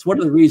anyway. It's one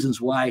of the reasons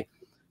why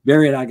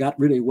Barry and I got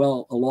really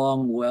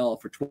along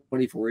for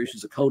 24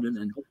 issues of Conan,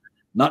 and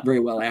not very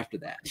well after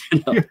that.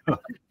 Yeah.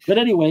 But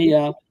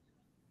anyway.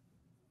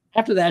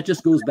 After that,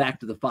 just goes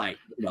back to the fight,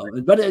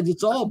 But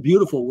it's all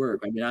beautiful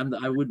work. I mean,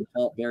 I wouldn't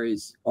fault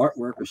Barry's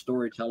artwork or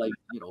storytelling,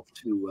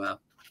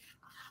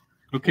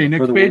 Okay,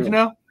 next page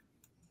now.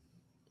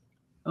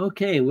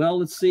 Okay, well,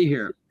 let's see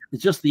here.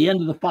 It's just the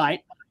end of the fight.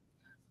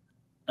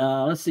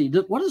 Let's see.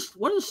 What does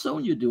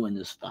Sonja do in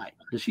this fight?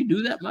 Does she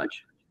do that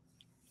much?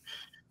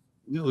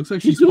 Yeah, it looks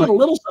like she's doing a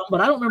little something, but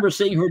I don't remember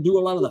seeing her do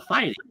a lot of the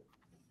fighting.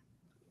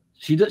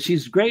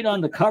 She's great on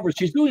the cover.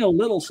 She's doing a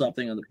little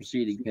something on the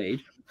preceding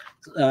page.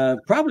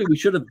 Probably we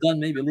should have done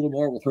maybe a little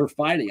more with her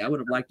fighting. I would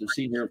have liked to have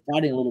seen her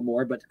fighting a little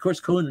more, but of course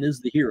Conan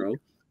is the hero,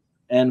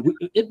 and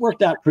it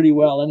worked out pretty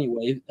well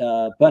anyway.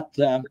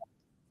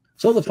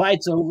 So the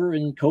fight's over,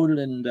 and Conan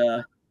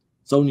and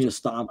Sonja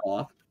stomp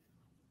off.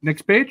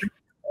 Next page.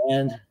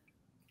 And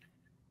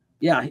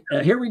yeah,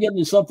 here we get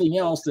into something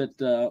else that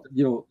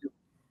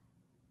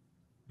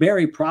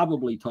Barry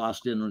probably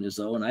tossed in on his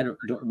own. I don't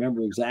remember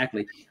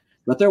exactly.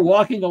 But they're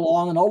walking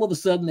along, and all of a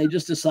sudden they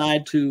just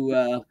decide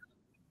to,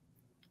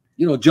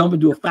 jump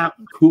into a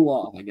fountain, cool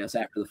off, I guess,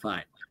 after the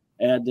fight.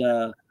 And,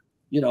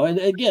 and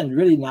again,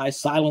 really nice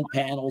silent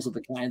panels of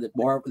the kind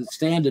that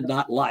Stan did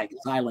not like,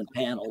 silent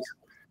panels.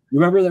 You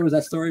remember there was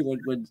that story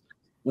when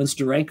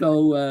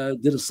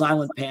Steranko did a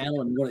silent panel,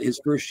 and one of his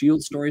first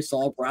Shield stories,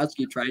 Saul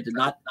Brodsky tried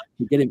to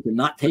get him to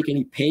not take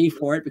any pay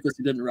for it because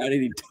he didn't write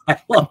any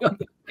dialogue on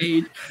the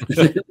page.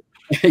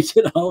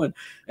 And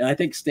I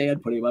think Stan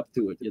put him up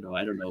to it,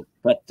 I don't know.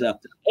 But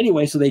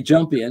anyway, so they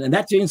jump in, and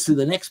that changes to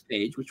the next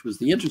page, which was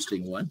the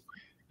interesting one.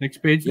 Next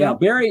page. Yeah,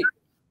 Barry,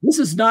 this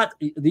is not,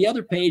 the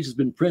other page has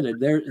been printed.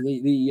 There, in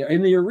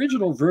the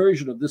original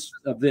version of this,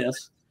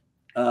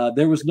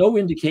 there was no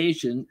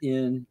indication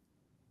in,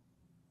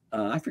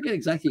 I forget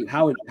exactly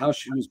how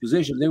she was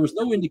positioned. There was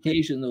no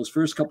indication in those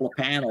first couple of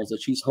panels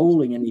that she's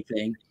holding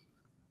anything,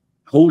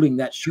 holding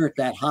that shirt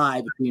that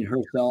high between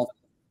herself,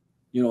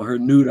 her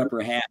nude upper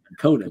half and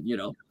Conan,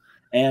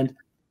 and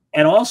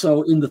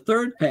also in the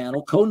third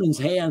panel, Conan's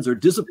hands are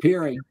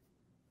disappearing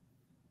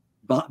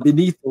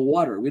beneath the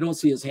water. We don't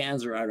see his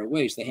hands around her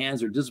waist. The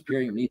hands are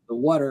disappearing beneath the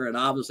water, and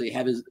obviously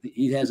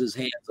he has his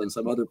hands on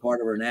some other part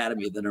of her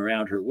anatomy than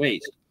around her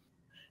waist.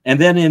 And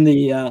then in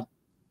the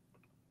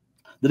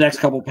next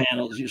couple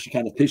panels, she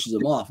kind of pishes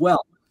him off.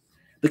 Well,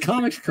 the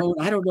comics code,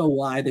 I don't know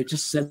why, they're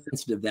just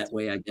sensitive that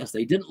way, I guess.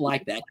 They didn't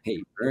like that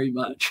page very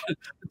much.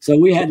 So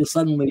we had to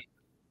suddenly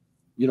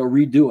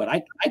redo it.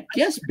 I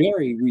guess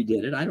Barry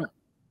redid it. I don't,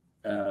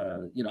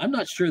 I'm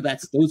not sure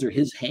those are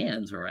his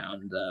hands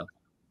around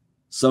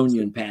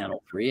Sonja in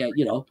panel 3.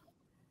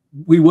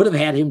 We would have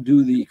had him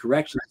do the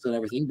corrections and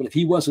everything, but if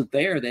he wasn't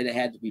there, they'd have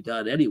had to be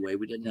done anyway.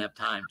 We didn't have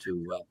time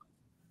to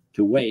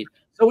wait.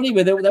 So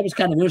anyway, that was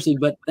kind of interesting.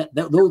 But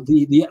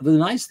the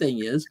nice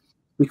thing is,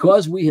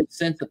 because we had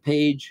sent the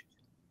page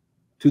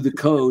to the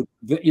code,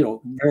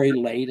 very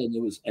late, and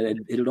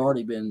it had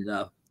already been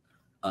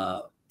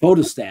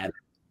photostat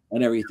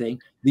and everything.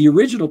 The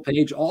original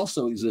page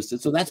also existed,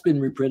 so that's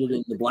been reprinted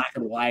in the black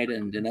and white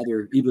and in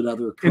other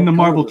in the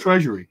Marvel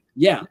Treasury.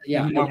 Yeah,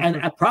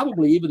 and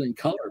probably even in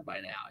color by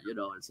now,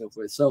 and so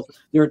forth. So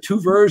there are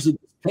two versions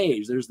of this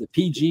page. There's the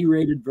PG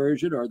rated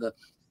version, or the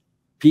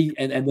P,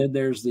 and then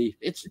there's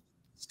it's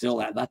still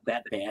not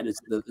that bad.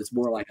 It's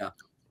more like a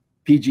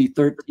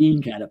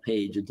PG-13 kind of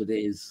page in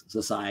today's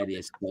society,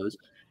 I suppose.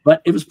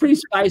 But it was pretty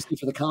spicy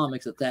for the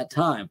comics at that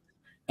time.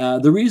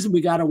 The reason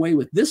we got away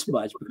with this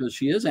much, because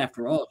she is,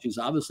 after all, she's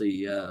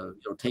obviously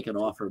taken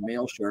off her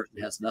male shirt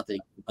and has nothing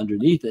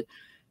underneath it.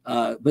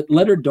 But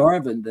Leonard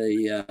Darwin,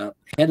 the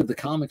head of the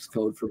comics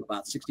code from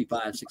about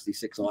 65,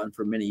 66 on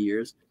for many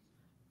years,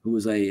 who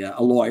was a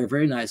lawyer,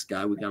 very nice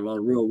guy. We got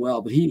along real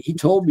well. But he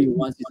told me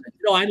once, he said,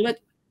 I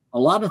let a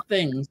lot of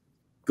things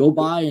go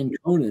by in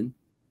Conan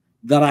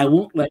that I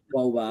won't let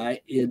go by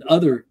in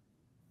other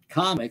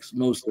comics,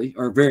 mostly,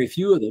 or very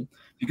few of them,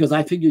 because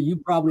I figure you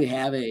probably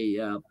have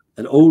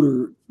an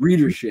older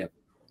readership,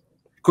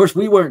 Of course,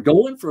 we weren't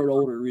going for an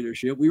older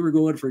readership. We were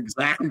going for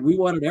exactly, we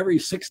wanted every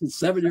 6 and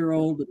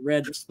 7-year-old that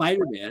read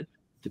Spider-Man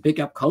to pick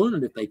up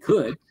Conan if they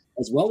could,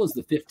 as well as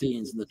the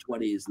 15s and the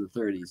 20s and the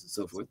 30s and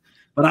so forth.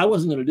 But I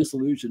wasn't going to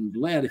disillusion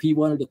Glenn if he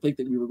wanted to think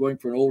that we were going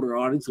for an older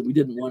audience and we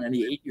didn't want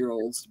any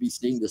 8-year-olds to be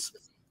seeing this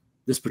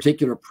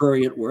particular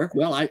prurient work.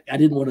 Well, I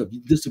didn't want to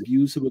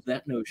disabuse him of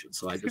that notion,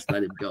 so I just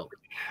let him go.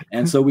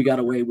 And so we got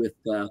away with,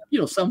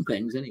 some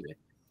things anyway.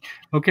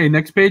 Okay,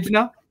 next page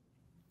now.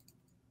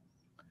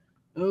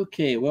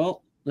 Okay,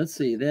 well, let's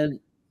see. Then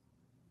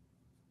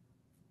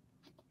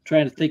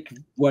trying to think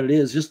what it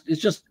is.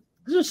 It's just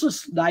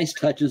nice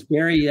touches.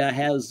 Barry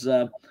has,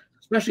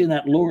 especially in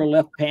that lower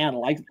left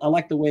panel. I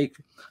like the way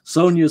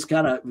Sonja's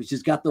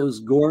she's got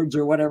those gourds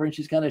or whatever, and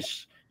she's kind of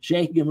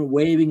shaking them and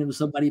waving them to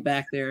somebody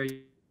back there.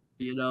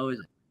 That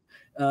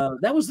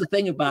was the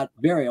thing about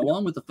Barry,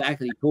 along with the fact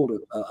that he told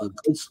a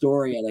good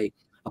story and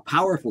a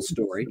powerful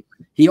story.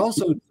 He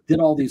also did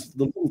all these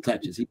little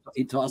touches.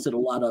 He tossed in a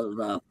lot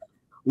of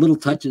little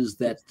touches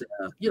that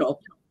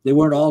they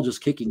weren't all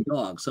just kicking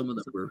dogs. Some of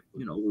them were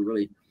were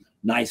really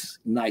nice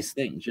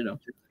things,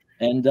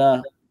 and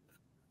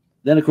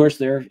then of course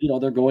they're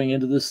going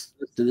into this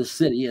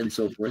city and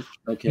so forth.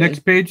 Okay, next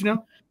page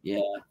now. Yeah,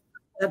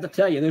 I have to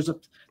tell you,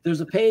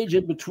 there's a page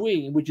in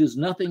between which is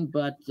nothing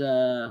but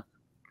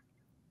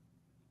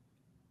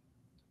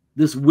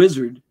this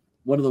wizard,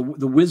 one of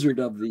the wizard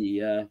of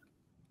the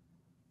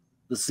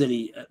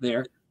city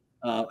there.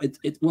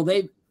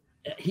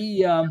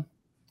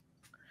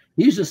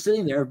 He's just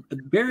sitting there.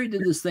 Barry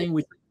did this thing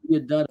which he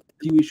had done a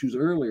few issues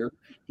earlier.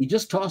 He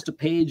just tossed a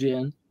page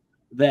in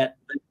that,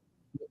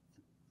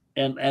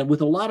 and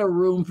with a lot of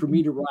room for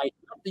me to write,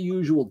 not the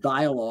usual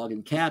dialogue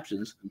and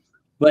captions,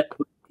 but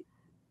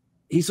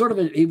he was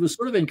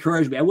sort of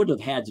encouraged me. I wouldn't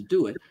have had to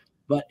do it,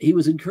 but he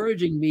was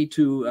encouraging me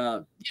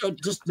to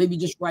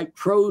just write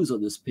prose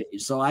on this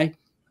page. So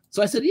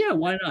I said, yeah,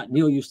 why not?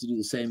 Neil used to do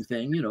the same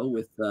thing,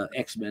 with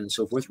X-Men and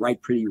so forth,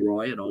 write Pretty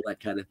Roy and all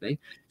that kind of thing.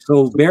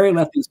 So Barry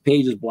left these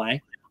pages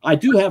blank. I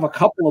do have a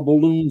couple of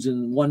balloons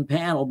in one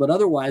panel, but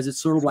otherwise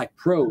it's sort of like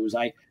prose.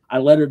 I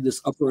lettered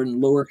this upper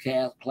and lower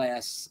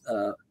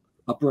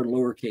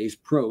lowercase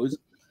prose,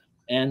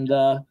 and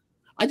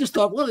I just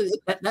thought, well,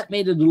 that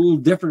made it a little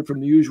different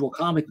from the usual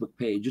comic book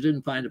page. You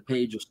didn't find a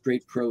page of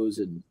straight prose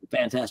in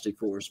Fantastic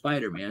Four or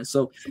Spider-Man,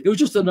 so it was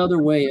just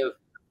another way of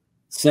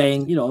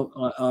saying,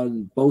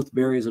 on both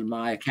Barry's and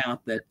my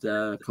account, that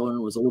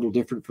Conan was a little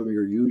different from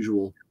your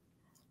usual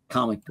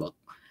comic book.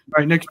 All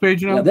right, next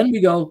page now. Yeah, then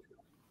we go.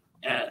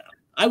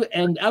 I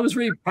was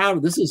really proud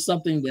of this. Is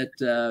something that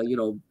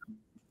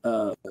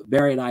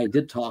Barry and I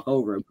did talk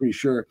over. I'm pretty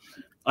sure.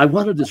 I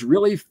wanted this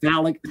really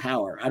phallic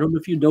tower. I don't know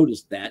if you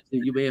noticed that.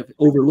 You may have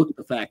overlooked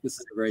the fact this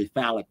is a very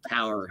phallic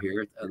tower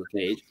here on the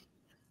page.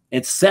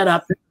 It's set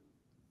up,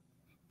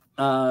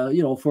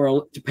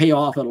 to pay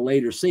off at a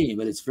later scene,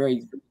 but it's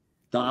very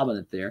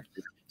dominant there.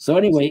 So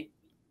anyway,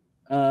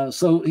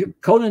 so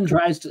Conan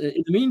tries to,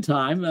 in the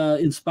meantime,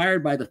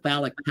 inspired by the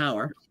phallic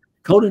tower,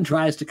 Conan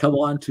tries to come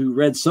on to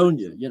Red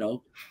Sonja.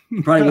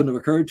 Probably wouldn't have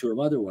occurred to him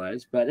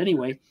otherwise. But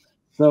anyway,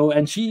 so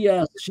and she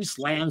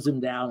slams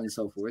him down and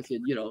so forth,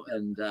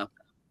 and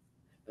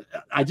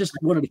I just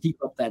wanted to keep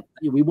up that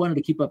we wanted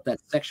to keep up that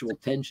sexual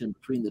tension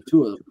between the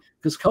two of them,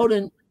 because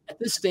Conan at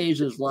this stage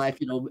of his life,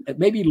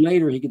 maybe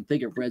later he can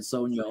think of Red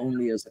Sonja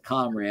only as a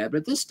comrade, but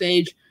at this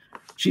stage,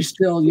 she's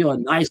still, a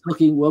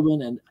nice-looking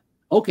woman, and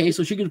okay,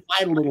 so she can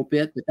fight a little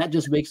bit, but that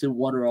just makes him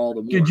want her all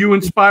the more. Did you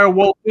inspire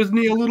Walt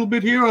Disney a little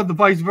bit here, or the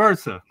vice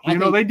versa?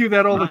 They do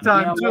that all the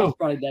time too. Walt's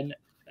probably done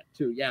that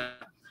too. Yeah.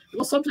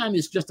 Well, sometimes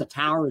it's just a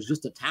tower is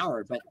just a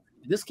tower, but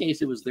in this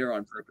case, it was there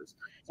on purpose.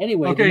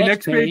 Anyway. Okay,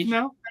 next page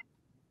now.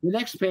 The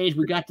next page,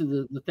 we got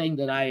to the thing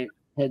that I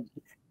had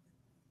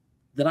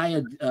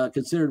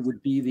considered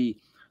would be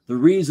the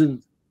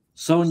reason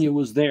Sonja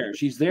was there.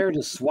 She's there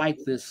to swipe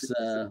this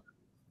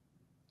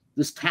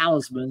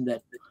talisman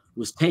that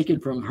was taken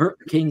from her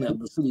kingdom,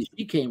 the city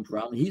she came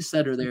from. He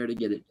sent her there to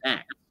get it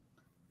back.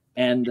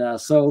 And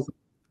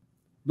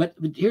but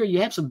here you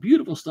have some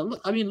beautiful stuff.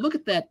 Look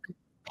at that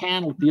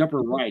panel at the upper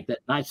right, that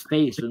nice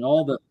face and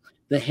all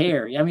the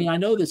hair. I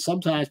know that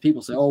sometimes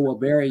people say, oh, well,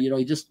 Barry,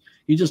 he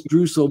just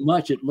drew so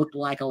much. It looked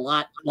like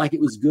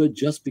it was good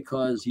just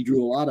because he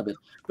drew a lot of it.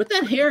 But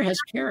that hair has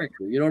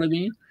character. You know what I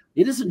mean?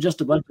 It isn't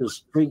just a bunch of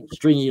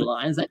stringy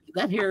lines.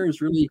 That hair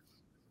is really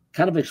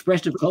kind of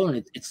expressive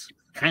Conan. It's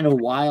kind of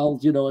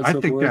wild, and I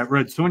think that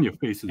Red Sonja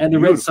face is and beautiful.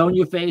 The Red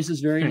Sonja face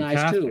is very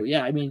Fantastic. Nice too.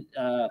 Yeah,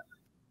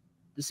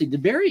 let's see.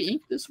 Did Barry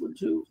ink this one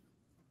too?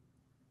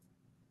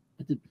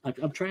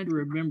 I'm trying to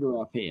remember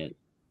offhand.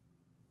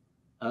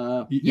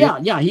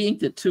 Yeah, he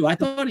inked it too. I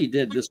thought he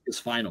did this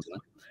final one.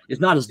 It's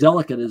not as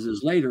delicate as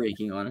his later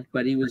inking on it,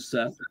 but he was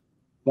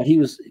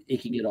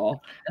inking it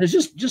all, and it's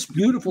just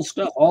beautiful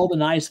stuff. All the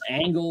nice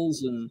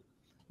angles, and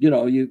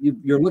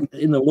you're looking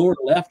in the lower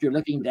left. You're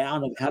looking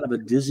down at kind of a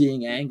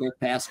dizzying angle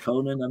past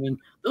Conan.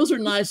 Those are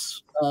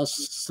nice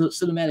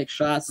cinematic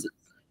shots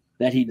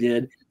that he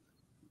did.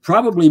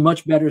 Probably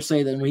much better,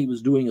 say, than when he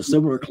was doing a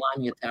similar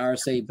climbing a tower,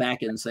 say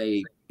back in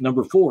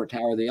number 4,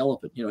 Tower of the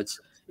Elephant. You know, it's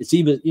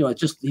even, you know,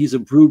 it's just, he's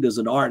improved as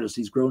an artist.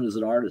 He's grown as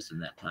an artist in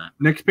that time.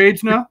 Next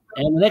page now.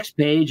 And the next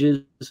page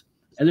is,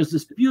 and there's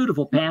this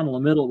beautiful panel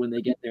in the middle when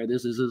they get there.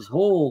 This is this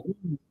whole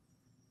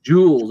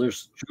jewels.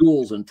 There's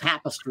jewels and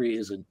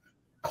tapestries and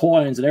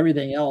coins and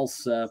everything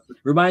else.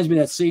 Reminds me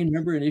of that scene,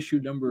 remember in issue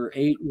number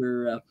 8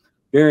 where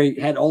Barry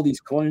had all these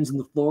coins on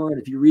the floor,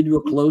 and if you read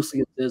real closely,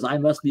 it says, "I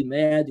must be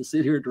mad to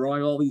sit here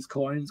drawing all these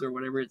coins," or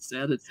whatever it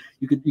said.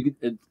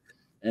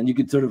 And you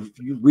could sort of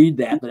read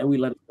that, but then we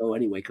let it go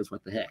anyway because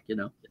what the heck, you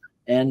know.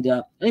 And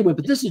anyway,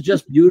 but this is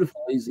just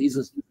beautiful. He's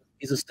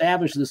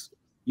established this.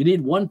 You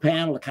need one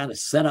panel to kind of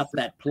set up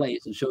that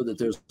place and show that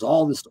there's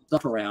all this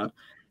stuff around.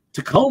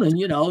 To Conan,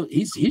 you know,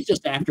 he's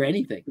just after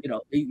anything. You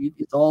know,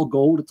 it's all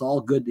gold, it's all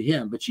good to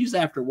him. But she's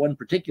after one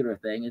particular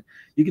thing, and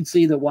you can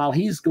see that while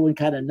he's going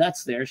kind of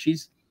nuts there,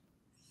 he's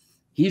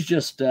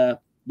just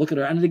looking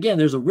around. And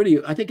again,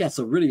 I think that's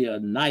a really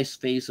nice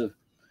face of.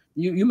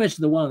 You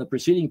mentioned the one on the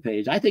preceding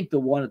page. I think the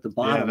one at the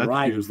bottom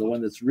right beautiful. Is the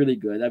one that's really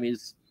good. I mean,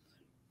 it's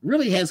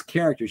really has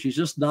character.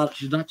 She's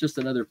not just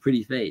another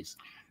pretty face.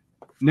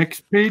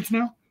 Next page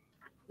now.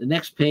 The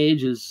next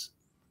page is,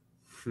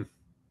 of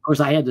course,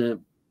 I had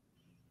to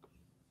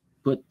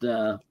put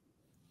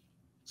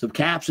some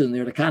caps in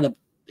there to kind of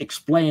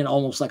explain,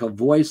 almost like a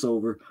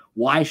voiceover,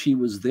 why she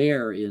was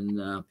there in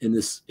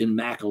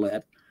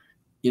Macalet.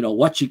 You know,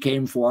 what she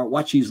came for,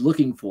 what she's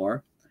looking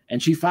for,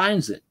 and she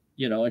finds it.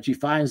 You know, and she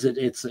finds that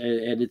it's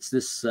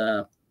this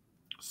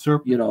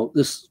serpent. You know,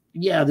 this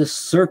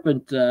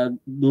serpent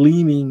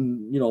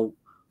gleaming, you know,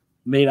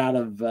 made out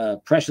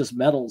of precious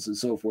metals and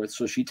so forth.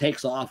 So she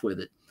takes off with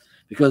it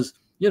because,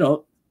 you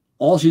know,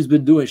 all she's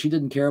been doing, she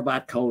didn't care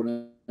about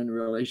Conan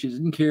really. She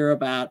didn't care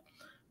about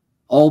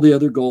all the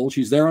other gold.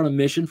 She's there on a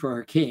mission for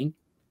her king,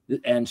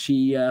 and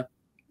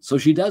so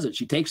she does it.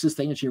 She takes this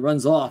thing and she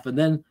runs off. And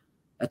then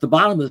at the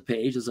bottom of the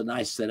page is a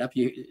nice setup.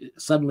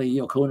 Suddenly,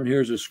 you know, Conan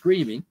hears her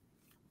screaming.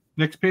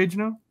 Next page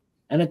now.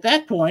 And at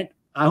that point,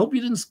 I hope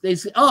you didn't. They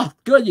say, "Oh,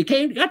 good, you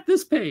got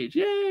this page,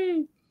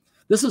 yay!"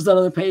 This is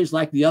another page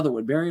like the other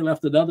one. Barry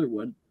left another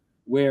one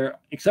where,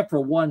 except for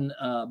one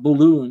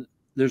balloon,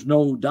 there's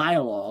no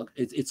dialogue.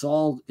 It's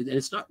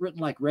not written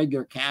like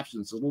regular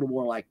captions. It's a little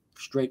more like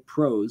straight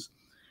prose.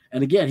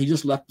 And again, he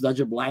just left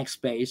such a blank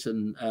space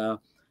and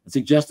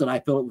suggested I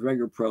fill it with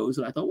regular prose.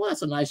 And I thought, well,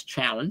 that's a nice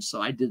challenge.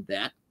 So I did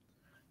that.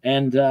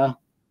 And the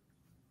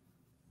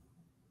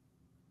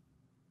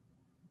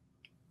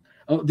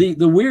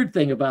weird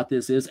thing about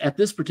this is at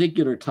this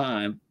particular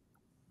time,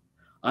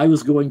 I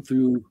was going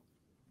through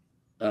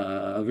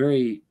a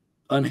very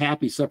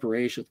unhappy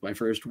separation with my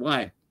first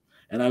wife.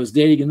 And I was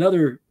dating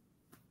another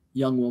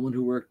young woman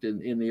who worked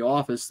in the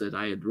office that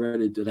I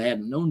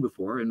hadn't known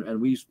before,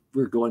 and we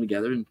were going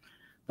together, and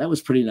that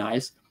was pretty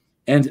nice.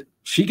 And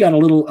she got a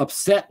little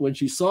upset when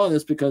she saw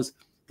this because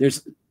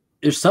there's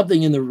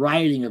something in the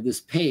writing of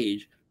this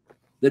page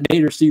that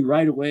made her see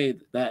right away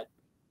that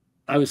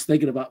I was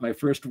thinking about my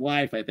first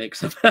wife. I think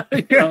somehow,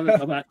 you know,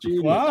 about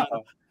Gina, wow.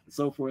 And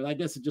so forth. I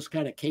guess it just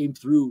kind of came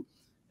through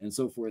and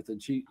so forth,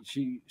 and she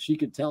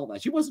could tell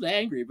that. She wasn't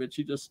angry, but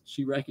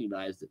she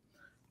recognized it.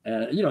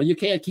 You know, you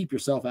can't keep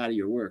yourself out of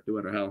your work, no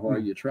matter how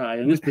hard you try.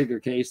 In this bigger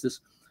case,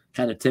 this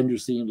kind of tender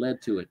scene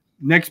led to it.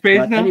 Next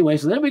page now. Anyway,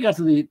 so then we got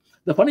to the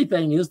funny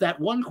thing is that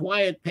one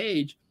quiet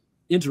page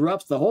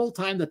interrupts the whole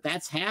time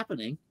that's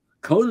happening.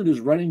 Conan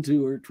is running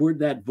toward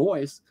that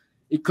voice.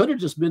 It could have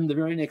just been the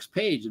very next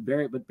page,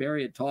 but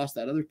Barry had tossed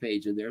that other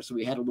page in there, so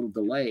we had a little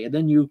delay. And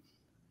then you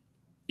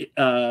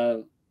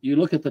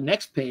look at the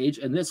next page,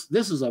 and this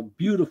is a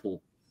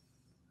beautiful,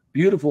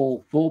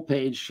 beautiful full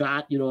page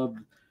shot. You know,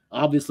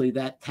 obviously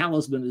that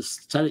talisman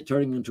is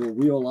turning into a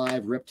real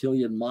live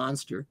reptilian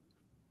monster,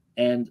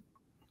 and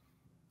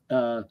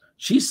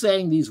she's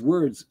saying these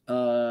words,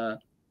 Kanama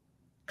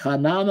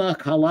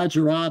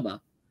Kalajarama.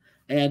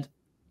 And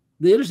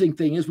the interesting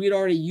thing is we'd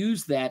already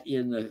used that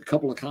in a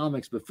couple of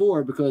comics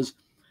before, because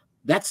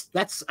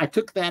I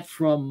took that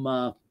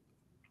from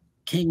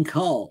King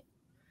Kull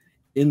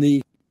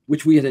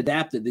which we had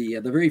adapted, the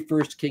very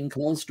first King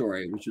Kull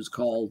story, which was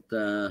called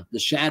The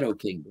Shadow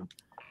Kingdom.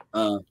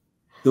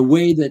 The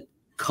way that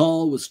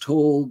Kull was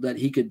told that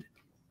he could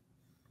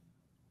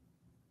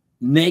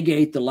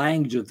negate the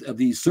language of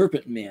these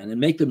serpent men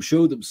and make them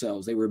show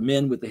themselves. They were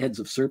men with the heads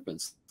of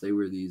serpents. They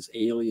were these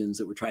aliens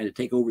that were trying to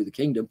take over the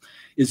kingdom.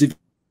 Is if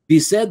he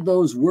said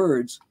those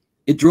words,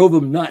 it drove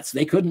them nuts.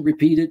 They couldn't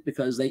repeat it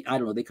because they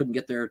couldn't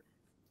get their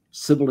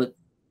sibilant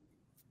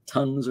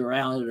tongues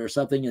around it or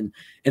something, and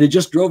it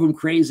just drove him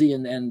crazy,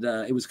 and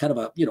it was kind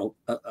of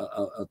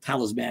a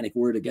talismanic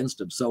word against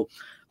him. So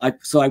I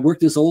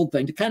worked this old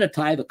thing to kind of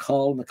tie the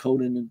Kull and the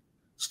Conan and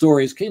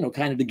stories, kind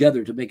of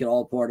together to make it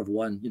all part of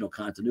one,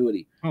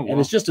 continuity. Oh, wow. And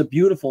it's just a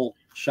beautiful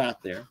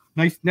shot there.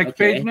 Nice. Next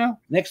page now.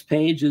 Next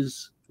page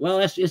is, well,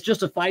 it's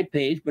just a fight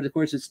page, but of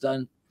course it's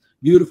done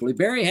beautifully.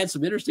 Barry had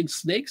some interesting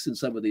snakes in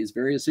some of these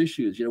various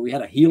issues. We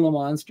had a Gila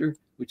monster,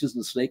 which isn't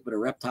a snake but a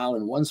reptile,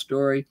 in one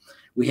story.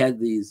 We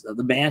had these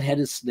the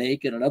man-headed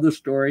snake in another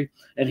story,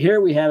 and here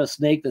we have a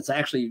snake that's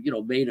actually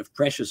made of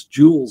precious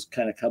jewels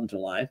kind of come to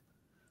life.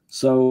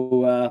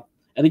 So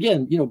and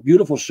again,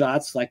 beautiful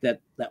shots like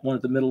that one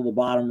at the middle of the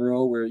bottom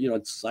row where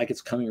it's like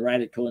it's coming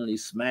right at Conan,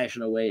 he's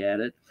smashing away at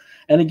it.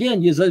 And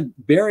again, you said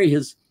Barry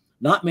has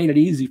not made it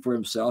easy for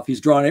himself.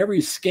 He's drawn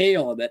every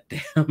scale of that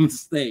damn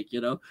steak,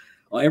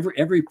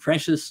 every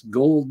precious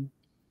gold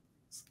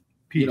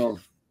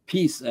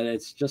piece, and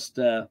it's just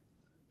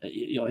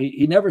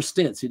he never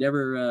stints. He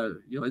never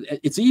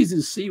it's easy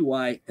to see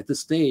why at this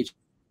stage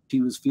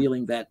he was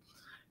feeling that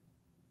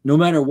no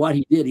matter what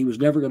he did, he was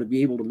never going to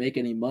be able to make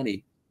any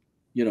money,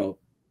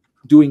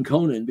 doing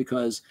Conan,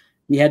 because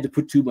he had to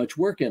put too much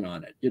work in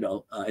on it,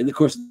 and of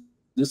course in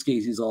this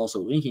case he's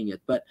also inking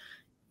it, but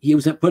he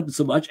was putting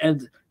so much,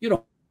 and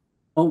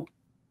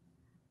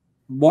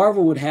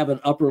Marvel would have an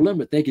upper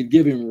limit. They could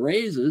give him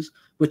raises,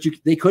 but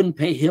they couldn't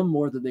pay him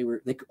more than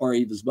or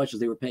even as much as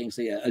they were paying,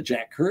 say, a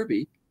Jack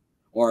Kirby,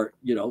 or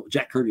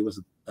Jack Kirby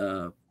wasn't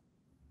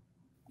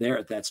there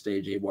at that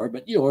stage anymore,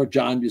 but or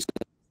John Buscema.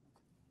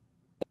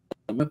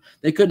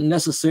 They couldn't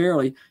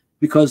necessarily,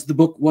 because the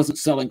book wasn't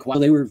selling quite.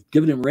 They were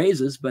giving him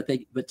raises, but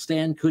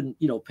Stan couldn't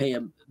pay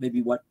him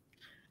maybe what.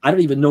 I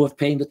don't even know if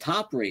paying the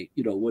top rate,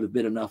 would have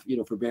been enough,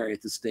 for Barry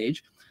at this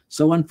stage.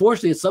 So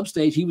unfortunately, at some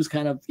stage, he was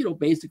kind of,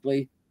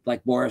 basically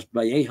like Boris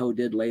Vallejo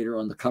did later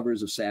on the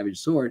covers of Savage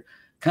Sword,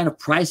 kind of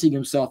pricing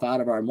himself out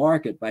of our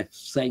market by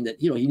saying that,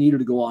 he needed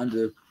to go on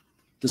to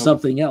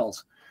something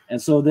else. And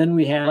so then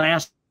we had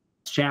last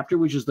chapter,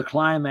 which is the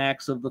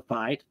climax of the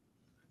fight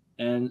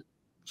and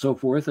so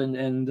forth, and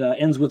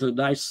ends with a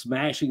nice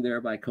smashing there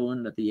by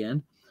Conan at the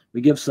end. We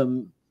give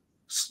some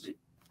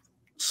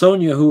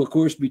Sonja, who of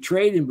course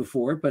betrayed him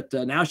before, but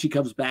now she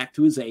comes back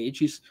to his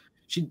age.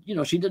 She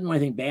didn't want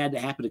anything bad to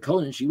happen to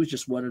Conan. She was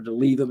just wanted to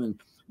leave him and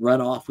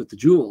run off with the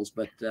jewels.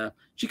 But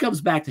she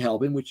comes back to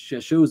help him, which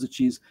shows that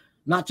she's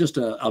not just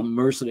a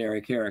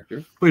mercenary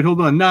character. Wait,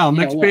 hold on. Now,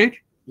 next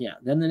page. Yeah.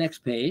 Then the next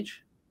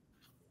page.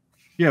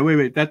 Yeah.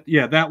 Wait.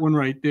 That one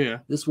right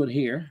there. This one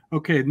here.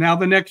 Okay. Now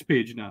the next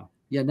page. Now.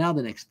 Yeah. Now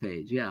the next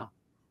page. Yeah.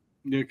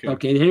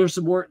 Okay. Here's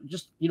some more,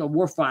 just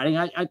more fighting.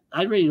 I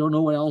really don't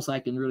know what else I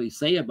can really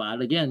say about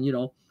it. Again,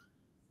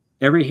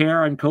 every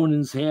hair on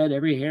Conan's head,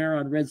 every hair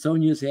on Red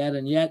Sonja's head,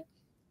 and yet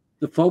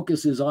the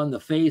focus is on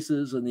the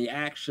faces and the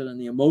action and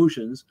the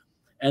emotions,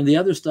 and the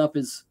other stuff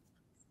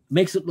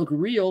makes it look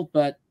real,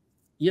 but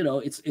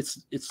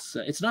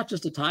it's not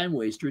just a time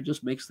waster. It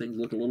just makes things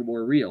look a little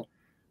more real.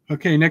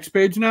 Okay, next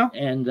page now.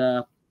 And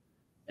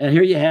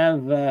here you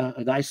have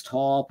a nice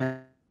tall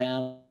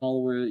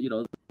panel where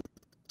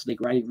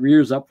Snake Riding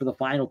rears up for the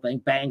final thing,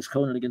 bangs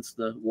Conan against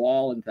the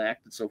wall, in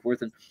fact, and so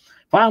forth. And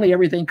finally,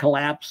 everything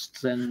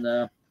collapsed,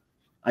 and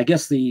I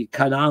guess the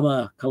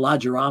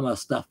Kalajirama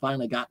stuff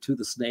finally got to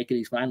the snake, and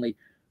he's finally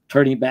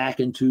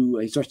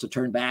he starts to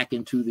turn back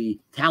into the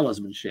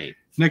talisman shape.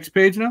 Next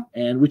page now.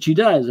 And which he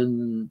does.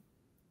 And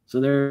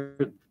so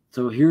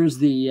here's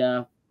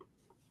the,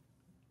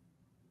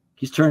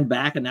 he's turned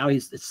back, and now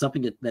it's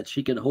something that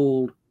she can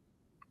hold,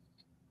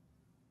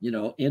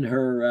 in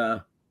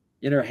her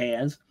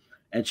hands.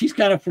 And she's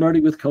kind of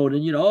flirting with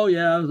Conan,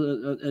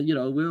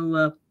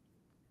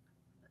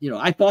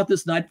 I fought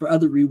this night for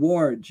other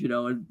rewards,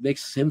 and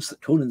makes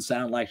Conan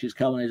sound like she's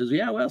coming. And he says,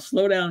 yeah, well,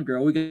 slow down,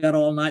 girl. We got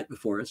all night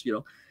before us.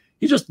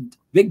 He's just a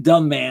big,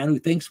 dumb man who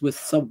thinks with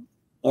some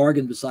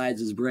organ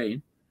besides his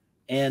brain.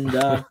 And,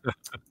 so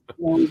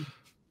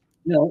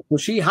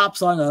she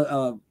hops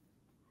on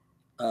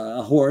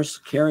a horse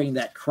carrying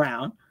that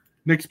crown.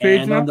 Next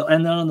page. And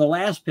then on the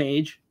last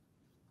page,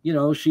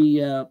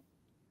 she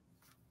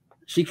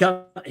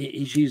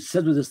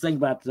says with this thing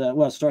about,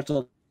 it starts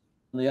on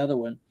the other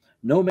one.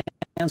 No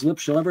man's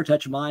lips shall ever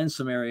touch mine,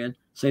 Cimmerian,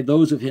 save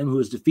those of him who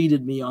has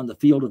defeated me on the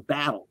field of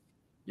battle,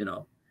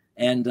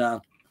 And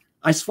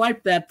I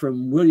swiped that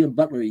from William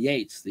Butler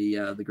Yeats,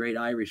 the great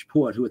Irish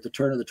poet who at the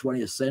turn of the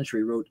 20th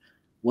century wrote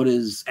what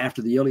is,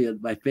 after the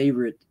Iliad, my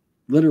favorite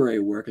literary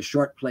work, a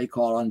short play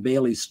called On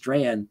Bailey's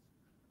Strand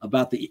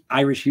about the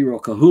Irish hero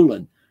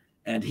Cuchulainn.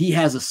 And he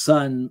has a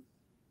son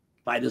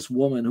by this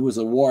woman who was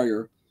a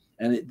warrior.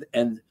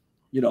 And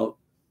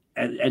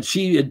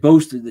she had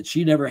boasted that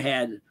she never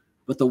had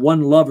but the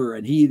one lover,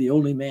 and he the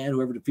only man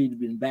who ever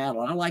defeated me in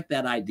battle. And I like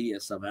that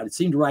idea somehow. It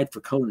seemed right for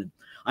Conan.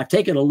 I've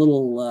taken a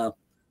little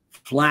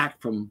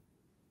flack from,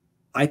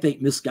 I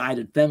think,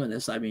 misguided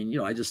feminists. I mean,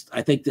 I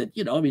think that,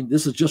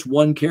 this is just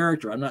one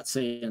character. I'm not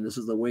saying this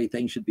is the way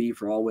things should be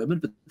for all women,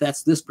 but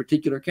that's this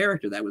particular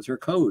character. That was her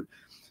code.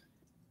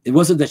 It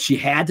wasn't that she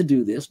had to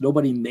do this.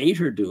 Nobody made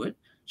her do it.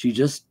 She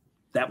just,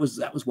 that was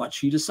what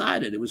she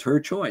decided. It was her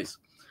choice.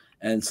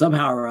 And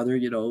somehow or other,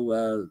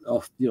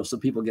 some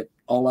people get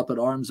all up in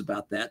arms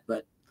about that,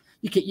 but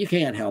you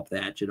can't help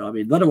that,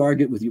 let them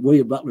argue with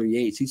William Butler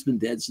Yeats. He's been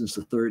dead since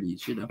the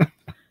 30s,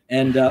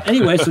 And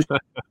anyway, so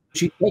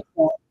she takes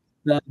off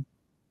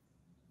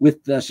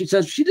she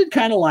says she did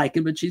kind of like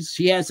him, but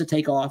she has to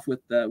take off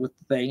with the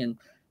thing, and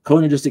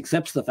Conan just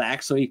accepts the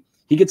fact. So he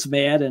gets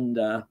mad and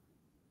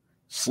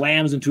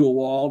slams into a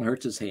wall and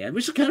hurts his hand,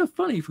 which is kind of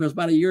funny because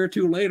about a year or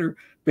two later,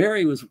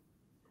 Barry was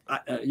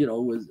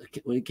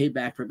when he came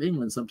back from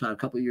England sometime a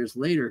couple of years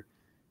later,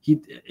 he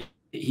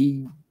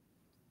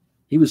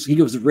he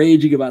was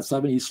raging about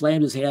something. He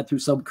slammed his hand through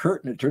some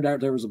curtain. It turned out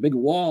there was a big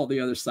wall on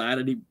the other side,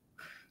 and he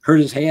hurt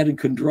his hand and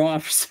couldn't draw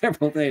for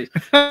several days.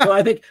 So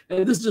I think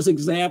this is just an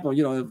example.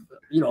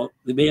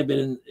 It may have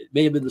been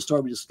the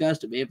story we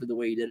discussed. It may have been the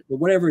way he did it, but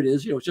whatever it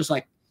is, it's just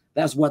like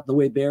that's what the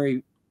way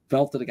Barry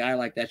felt that a guy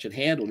like that should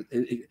handle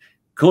it.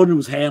 Conan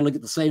was handling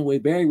it the same way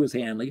Barry was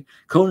handling it.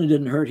 Conan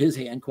didn't hurt his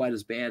hand quite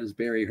as bad as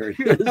Barry hurt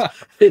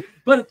his,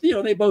 but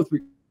they both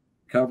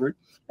recovered.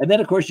 And then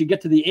of course you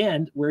get to the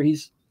end where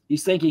he's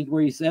thinking,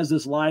 where he says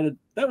this line, and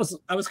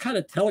I was kind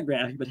of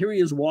telegraphing, but here he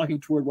is walking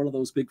toward one of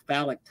those big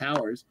phallic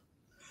towers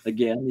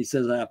again. He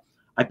says,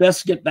 I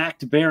best get back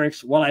to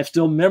barracks while I have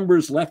still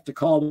members left to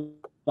call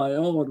my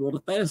own. Well,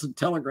 if that isn't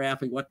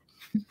telegraphing what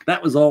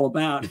that was all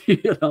about,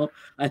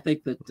 I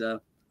think that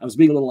I was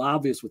being a little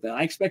obvious with that.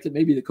 I expected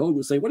maybe the code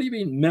would say, what do you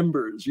mean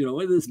members?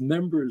 What is this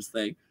members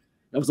thing?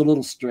 That was a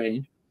little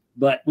strange,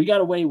 but we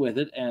got away with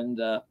it. And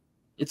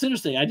it's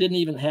interesting. I didn't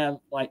even have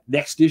like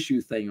next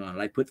issue thing on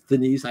it. I put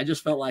Denise. I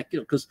just felt like,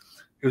 because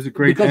it was a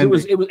great because ending.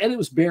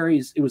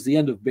 it was the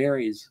end of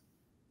Barry's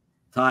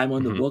time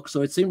on the book.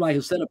 So it seemed like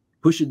instead of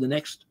pushing the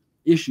next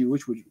issue,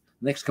 which would the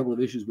next couple of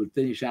issues would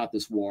finish out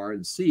this war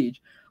and siege,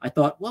 I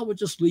thought, well, we'll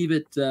just leave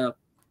it,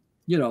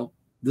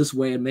 this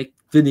way and make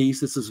Phineas.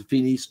 This is a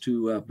Phineas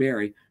to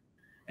Barry,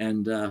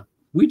 and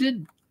we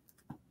did.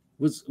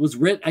 Was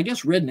Red? I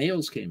guess Red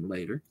Nails came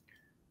later,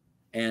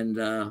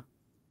 and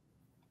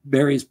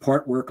Barry's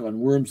part work on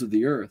Worms of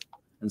the Earth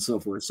and so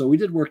forth. So we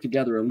did work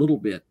together a little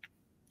bit,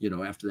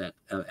 after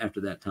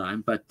that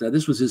time. But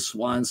this was his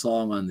swan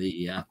song on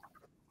the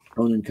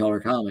Conan color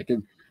comic,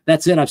 and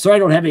that's it. I'm sorry I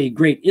don't have any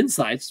great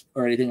insights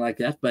or anything like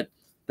that, but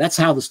that's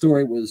how the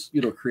story was,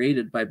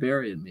 created by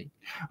Barry and me.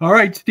 All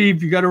right,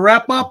 Steve, you got to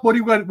wrap up. What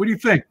do you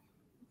think?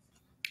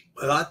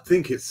 Well, I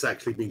think it's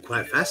actually been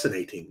quite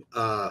fascinating.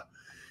 The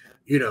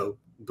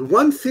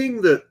one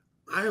thing that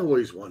I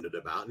always wondered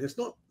about, and it's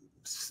not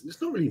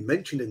really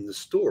mentioned in the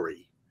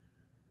story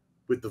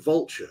with the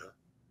Vulture.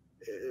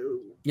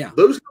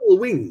 Those little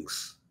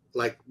wings.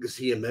 Like, is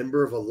he a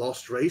member of a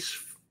lost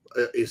race?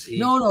 Is he?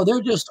 No,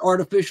 they're just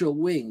artificial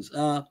wings.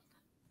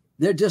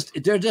 They're just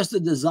a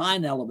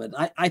design element.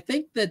 I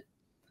think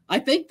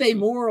they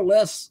more or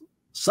less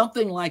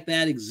something like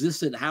that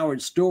exists in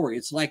Howard's story.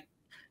 It's like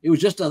it was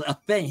just a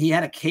thing. He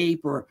had a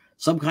cape or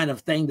some kind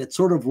of thing that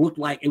sort of looked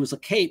like it was a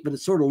cape, but it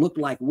sort of looked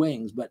like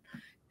wings. But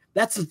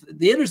that's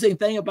the interesting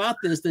thing about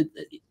this. That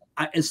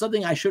is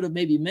something I should have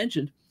maybe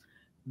mentioned.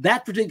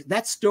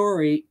 That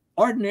story.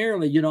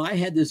 Ordinarily, I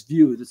had this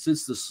view that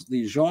since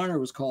the genre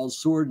was called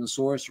sword and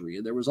sorcery,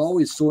 and there was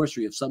always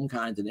sorcery of some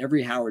kind in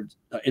every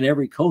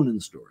Conan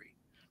story,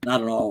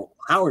 not in all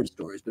Howard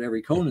stories, but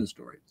every Conan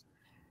story.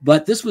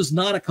 But this was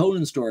not a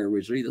Conan story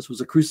originally. This was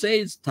a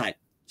Crusades type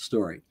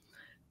story,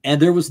 and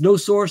there was no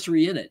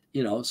sorcery in it.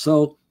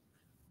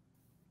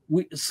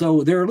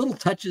 So there are little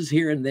touches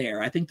here and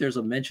there. I think there's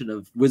a mention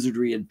of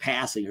wizardry in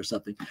passing or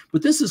something,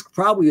 but this is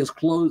probably as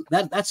close.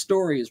 That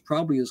story is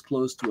probably as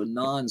close to a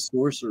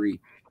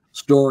non-sorcery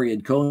story in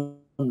Conan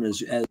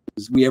as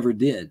we ever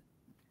did,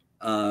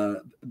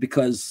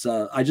 because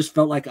I just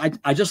felt like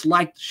I just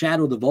liked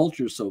Shadow of the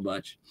Vulture so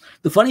much.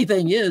 The funny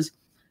thing is,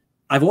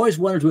 I've always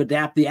wanted to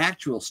adapt the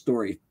actual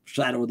story,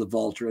 Shadow of the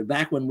Vulture. And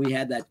back when we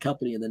had that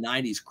company in the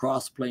 90s,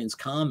 Cross Plains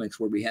Comics,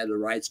 where we had the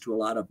rights to a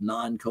lot of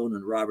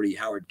non-Conan Robert E.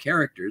 Howard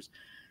characters,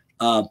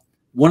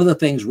 one of the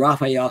things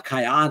Raphael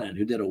Kyanan,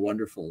 who did a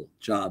wonderful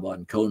job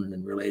on Conan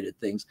and related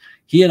things,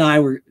 he and I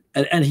were,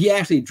 and he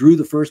actually drew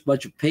the first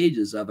bunch of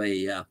pages of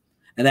an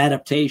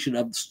adaptation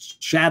of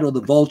Shadow of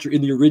the Vulture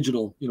in the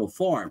original,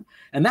 form.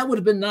 And that would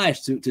have been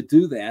nice to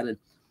do that.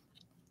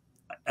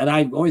 And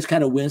I always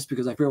kind of winced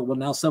because I feel, well,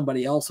 now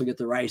somebody else will get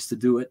the rights to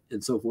do it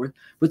and so forth.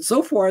 But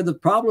so far, the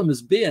problem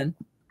has been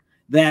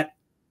that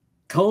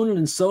Conan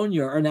and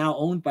Sonja are now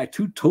owned by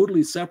two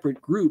totally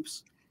separate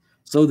groups,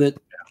 so that,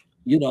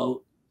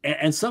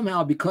 and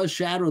somehow because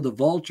Shadow of the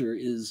Vulture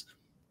is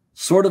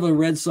sort of a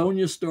Red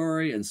Sonja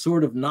story and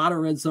sort of not a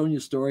Red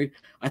Sonja story,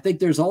 I think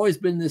there's always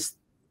been this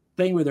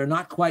thing where they're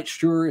not quite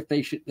sure if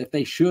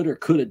they should or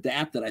could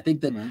adapt it. I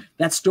think that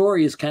that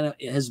story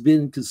has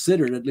been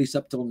considered, at least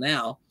up till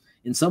now,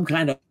 in some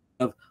kind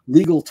of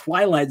legal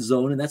twilight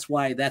zone, and that's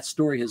why that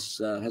story has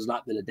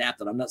not been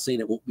adapted. I'm not saying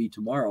it won't be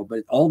tomorrow,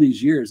 but all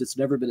these years it's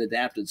never been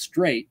adapted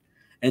straight,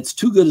 and it's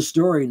too good a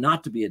story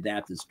not to be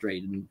adapted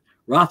straight. And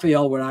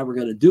Raphael and I were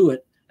going to do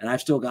it, and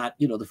I've still got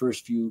the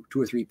first 2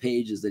 or 3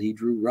 pages that he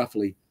drew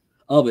roughly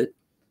of it,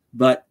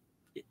 but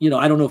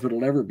I don't know if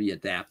it'll ever be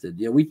adapted.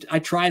 I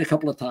tried a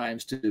couple of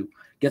times to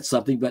get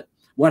something, but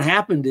what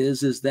happened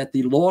is that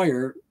the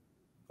lawyer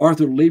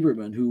Arthur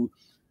Lieberman, who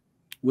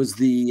was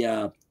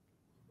the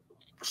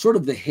sort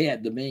of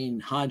the main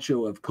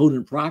honcho of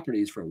Conan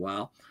Properties for a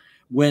while,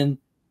 when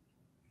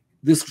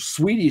this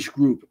Swedish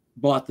group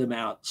bought them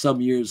out some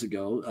years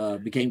ago,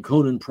 became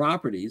Conan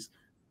Properties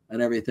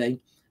and everything,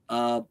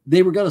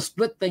 they were going to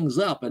split things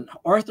up, and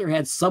Arthur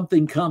had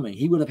something coming.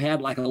 He would have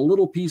had like a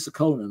little piece of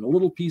Conan, a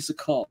little piece of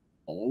Call,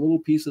 a little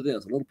piece of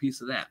this, a little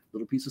piece of that, a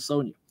little piece of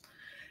Sonja.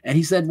 And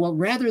he said, well,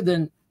 rather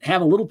than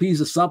have a little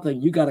piece of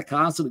something, you got to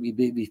constantly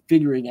be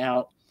figuring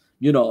out,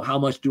 you know, how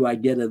much do I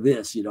get of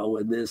this, you know,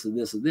 and this and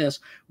this and this.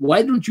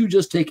 Why don't you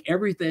just take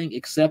everything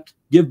except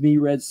give me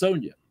Red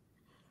Sonja?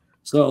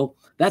 So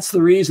that's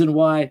the reason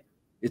why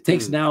it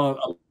takes now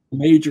a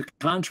major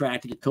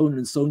contract to get Conan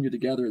and Sonja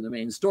together in the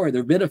main story.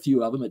 There have been a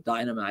few of them at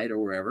Dynamite or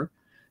wherever,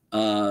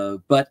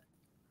 but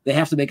they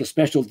have to make a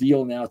special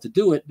deal now to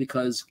do it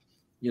because,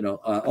 you know,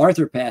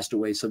 Arthur passed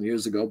away some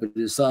years ago, but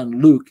his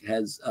son Luke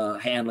has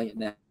handling it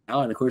now.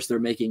 And of course, they're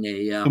making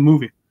a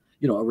movie,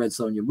 you know, a Red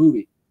Sonja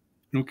movie.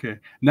 Okay.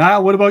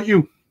 Now, what about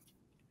you?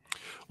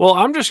 Well,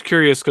 I'm just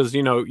curious because,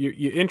 you know,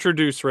 you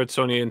introduced Red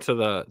Sonja into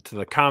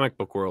the comic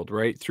book world,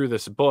 right, through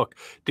this book.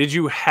 Did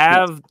you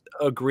have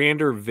a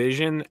grander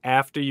vision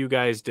after you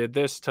guys did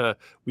this to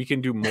we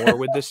can do more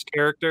with this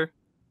character?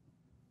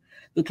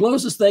 The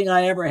closest thing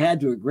I ever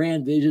had to a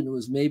grand vision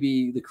was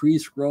maybe the Kree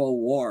Skrull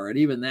War, and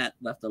even that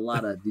left a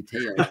lot of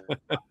detail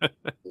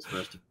for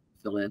us to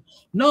fill in.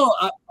 No,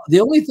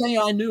 the only thing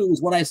I knew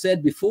was what I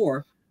said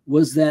before,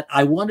 was that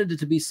I wanted it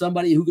to be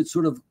somebody who could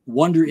sort of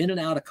wander in and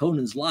out of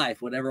Conan's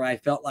life whenever I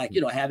felt like,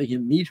 you know, having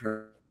him meet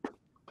her.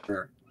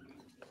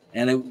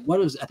 And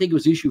I think it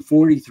was issue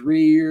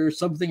 43 or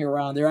something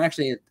around there.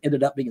 Actually, it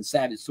ended up being in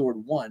Savage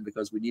Sword 1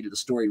 because we needed a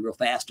story real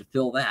fast to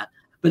fill that.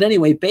 But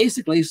anyway,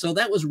 basically, so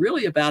that was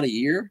really about a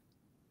year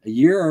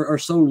or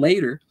so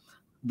later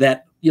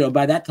that, you know,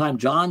 by that time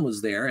John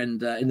was there.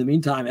 And in the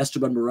meantime,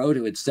 Esteban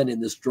Maroto had sent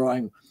in this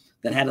drawing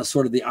that had a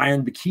sort of the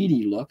Iron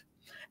Bikini look.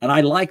 And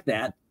I liked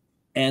that.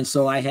 And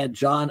so I had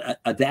John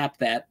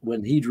adapt that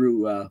when he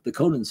drew the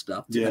Conan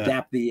stuff to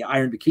adapt the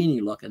Iron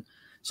Bikini look and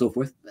so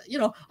forth. You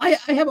know, I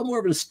have a more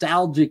of a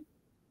nostalgic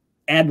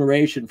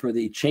admiration for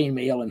the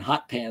chainmail and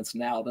hot pants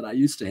now than I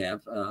used to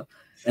have.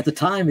 At the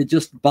time, it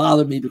just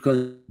bothered me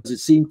because it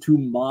seemed too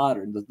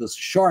modern. The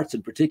shorts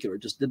in particular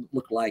just didn't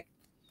look like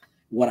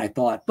what I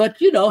thought. But,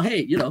 you know,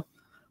 hey, you know,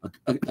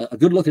 a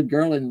good-looking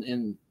girl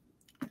in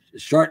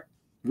short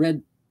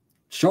red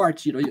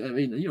shorts, you know, I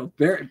mean, you know,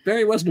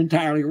 Barry wasn't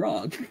entirely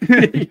wrong,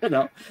 you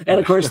know. And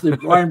of course, the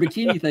Iron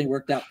Bikini thing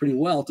worked out pretty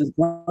well to the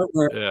point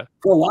where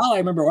for a while, I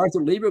remember Arthur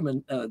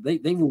Lieberman,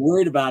 they were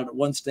worried about it at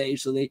one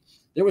stage. So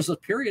there was a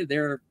period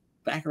there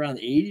back around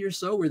 80 or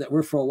so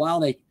where for a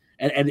while and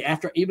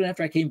even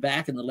after I came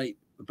back in the late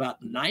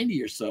about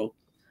 90 or so,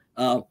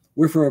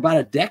 where for about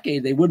a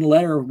decade they wouldn't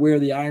let her wear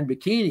the Iron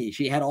Bikini.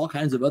 She had all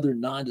kinds of other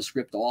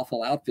nondescript,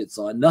 awful outfits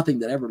on, nothing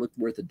that ever looked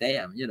worth a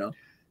damn, you know.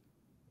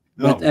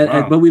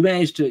 But we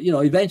managed to, you know,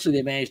 eventually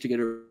they managed to get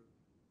her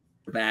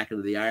back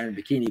into the Iron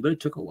Bikini, but it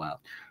took a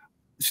while.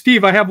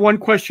 Steve, I have one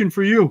question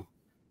for you.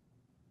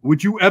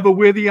 Would you ever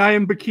wear the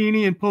Iron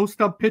Bikini and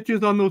post up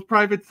pictures on those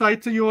private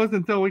sites of yours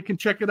until we can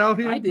check it out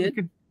here? I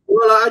did.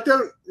 Well, I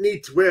don't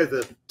need to wear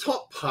the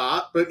top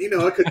part, but, you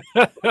know, I could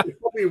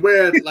probably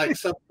wear like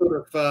some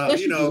sort of,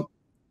 you know.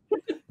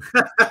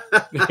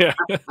 Yeah.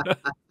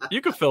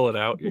 You can fill it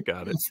out. You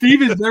got it.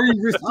 Steve is very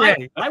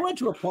risque. I went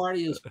to a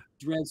party as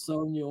Red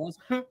Sonja once.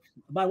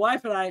 My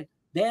wife and I,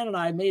 Dan and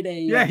I, made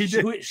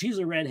a she's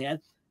a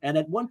redhead, and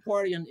at one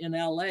party in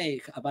LA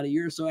about a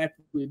year or so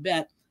after we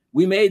met,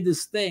 we made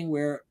this thing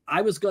where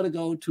I was going to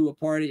go to a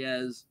party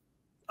as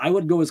I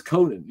would go as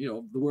Conan, you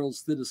know, the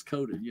world's thinnest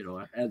Conan, you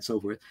know, and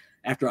so forth,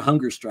 after a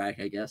hunger strike,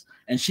 I guess.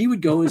 And she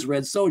would go as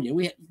Red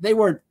Sonja. They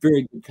weren't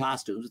very good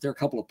costumes. There are a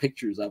couple of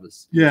pictures of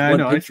us. Yeah, I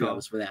know. One picture of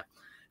us for that.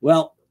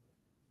 Well,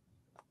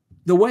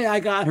 the way I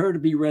got her to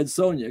be Red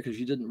Sonja, because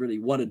she didn't really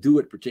want to do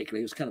it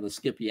particularly, it was kind of a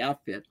skimpy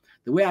outfit.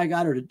 The way I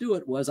got her to do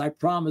it was I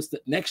promised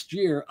that next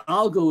year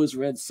I'll go as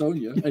Red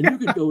Sonja and you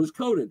can go as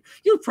Conan.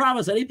 You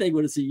promise anything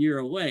when it's a year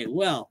away.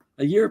 Well,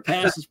 a year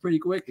passes pretty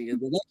quickly. And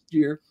the next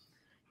year,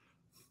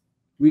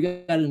 we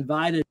got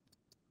invited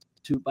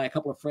by a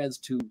couple of friends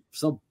to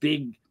some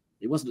big,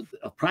 it wasn't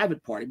a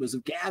private party, it was a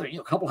gathering, you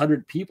know, a couple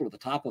hundred people at the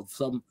top of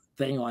some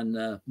thing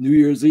on New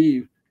Year's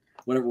Eve,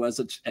 whatever it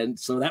was. And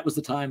so that was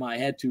the time I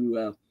had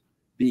to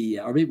be,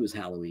 or maybe it was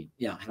Halloween.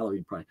 Yeah,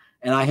 Halloween party.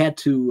 And I had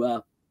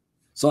to,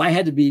 so I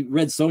had to be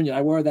Red Sonja.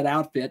 I wore that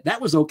outfit.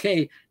 That was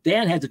okay.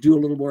 Dan had to do a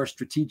little more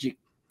strategic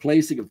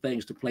placing of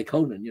things to play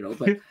Conan, you know,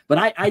 but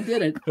I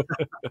did it.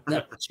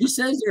 Now, she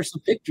says there's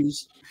some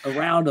pictures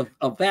around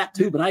of that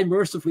too, but I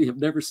mercifully have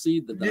never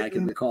seen them that I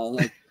can recall.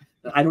 Like,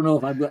 I don't know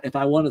if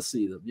I want to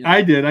see them. You know?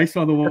 I did. I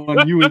saw the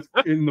one you was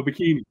in the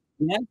bikini.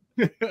 Yeah.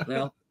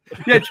 Well.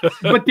 Yeah,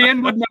 but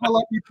Dan would never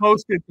let me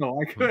post it though.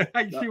 So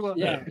I can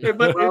understand.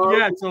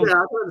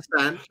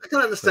 I can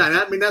understand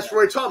that. I mean, that's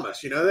Roy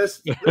Thomas. You know, there's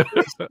things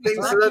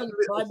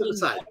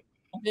that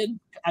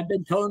I've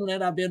been Conan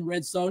and I've been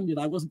Red Sonja, and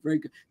I wasn't very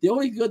good. The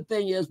only good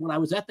thing is when I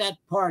was at that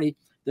party,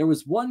 there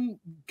was one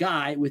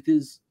guy with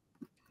his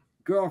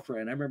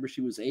girlfriend. I remember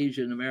she was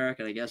Asian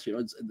American, I guess. You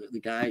know, the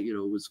guy, you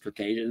know, was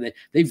Caucasian.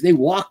 They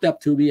walked up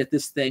to me at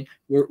this thing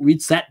where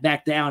we'd sat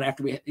back down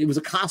after it was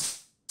a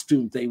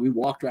costume thing. We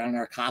walked around in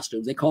our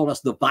costumes. They called us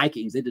the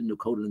Vikings. They didn't know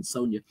Conan and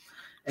Sonja.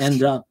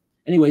 And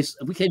anyways,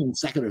 we came in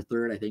second or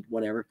third, I think,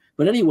 whatever.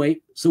 But anyway,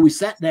 so we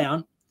sat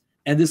down,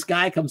 and this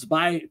guy comes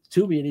by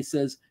to me and he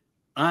says,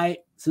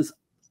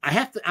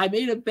 I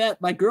made a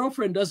bet. My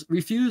girlfriend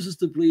refuses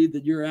to believe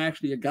that you're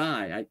actually a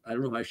guy. I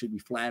don't know if I should be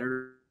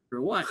flattered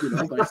or what,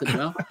 but I said,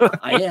 well,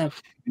 I am.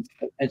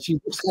 And she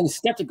was kind of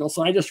skeptical.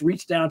 So I just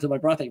reached down to my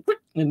bra thing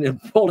and then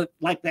pulled it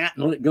like that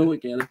and let it go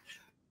again.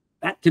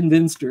 That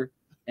convinced her.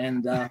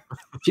 And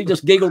she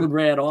just giggled and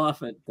ran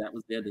off, and that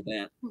was the end of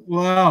that.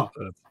 Wow.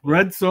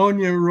 Red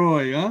Sonja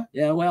Roy, huh?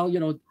 Yeah,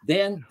 well,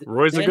 Dan.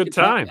 Roy's a good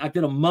time. I've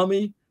been a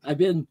mummy. I've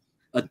been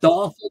a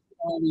dolphin.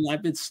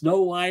 I've been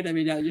Snow White. I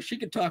mean, she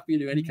could talk me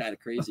into any kind of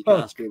crazy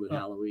costume at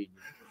Halloween.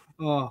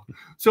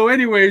 So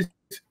anyways,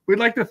 we'd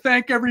like to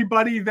thank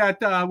everybody that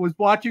was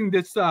watching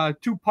this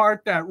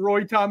two-part that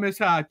Roy Thomas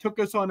took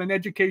us on an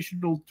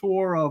educational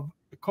tour of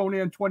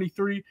Conan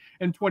 23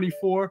 and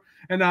 24.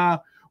 And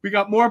we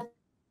got more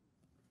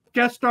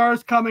guest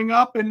stars coming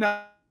up, and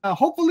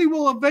hopefully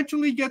we'll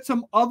eventually get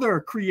some other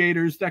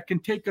creators that can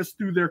take us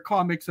through their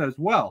comics as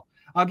well.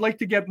 I'd like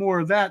to get more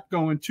of that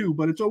going too,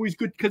 but it's always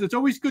good because it's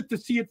always good to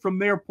see it from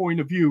their point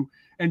of view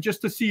and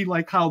just to see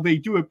like how they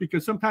do it,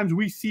 because sometimes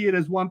we see it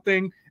as one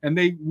thing and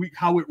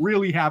how it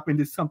really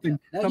happened is something.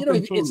 Now,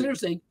 it's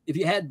interesting. If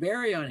you had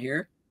Barry on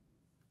here,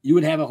 you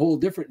would have a whole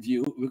different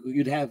view.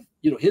 You'd have,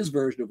 his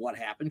version of what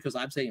happened, because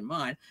I'm saying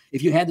mine.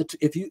 If you had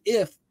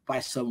if by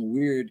some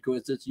weird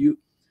coincidence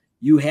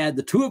you had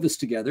the two of us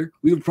together,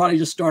 we would probably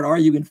just start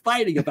arguing and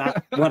fighting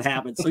about what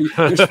happened. So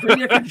there's 3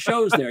 different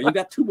shows there. You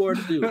got 2 more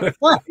to do.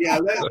 Yeah,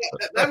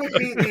 that would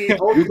be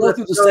the we go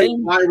through the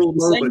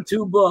same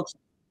 2 books,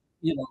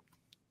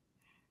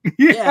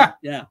 Yeah.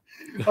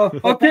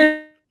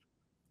 Okay.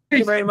 Thank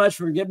you very much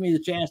for giving me the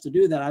chance to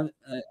do that.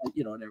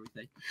 And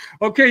everything.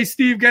 Okay,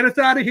 Steve, get us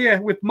out of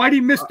here with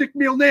Mighty Mystic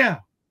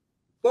Milner.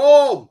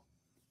 Boom.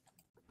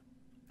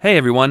 Hey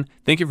everyone,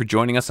 thank you for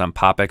joining us on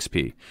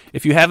POPXP.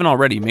 If you haven't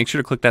already, make sure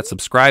to click that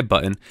subscribe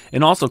button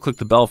and also click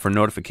the bell for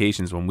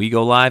notifications when we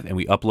go live and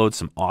we upload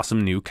some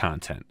awesome new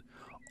content.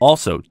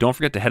 Also, don't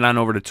forget to head on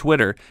over to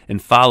Twitter and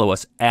follow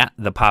us at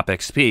the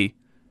POPXP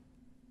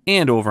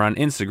and over on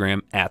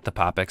Instagram at the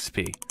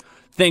POPXP.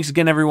 Thanks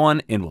again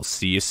everyone, and we'll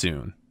see you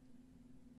soon.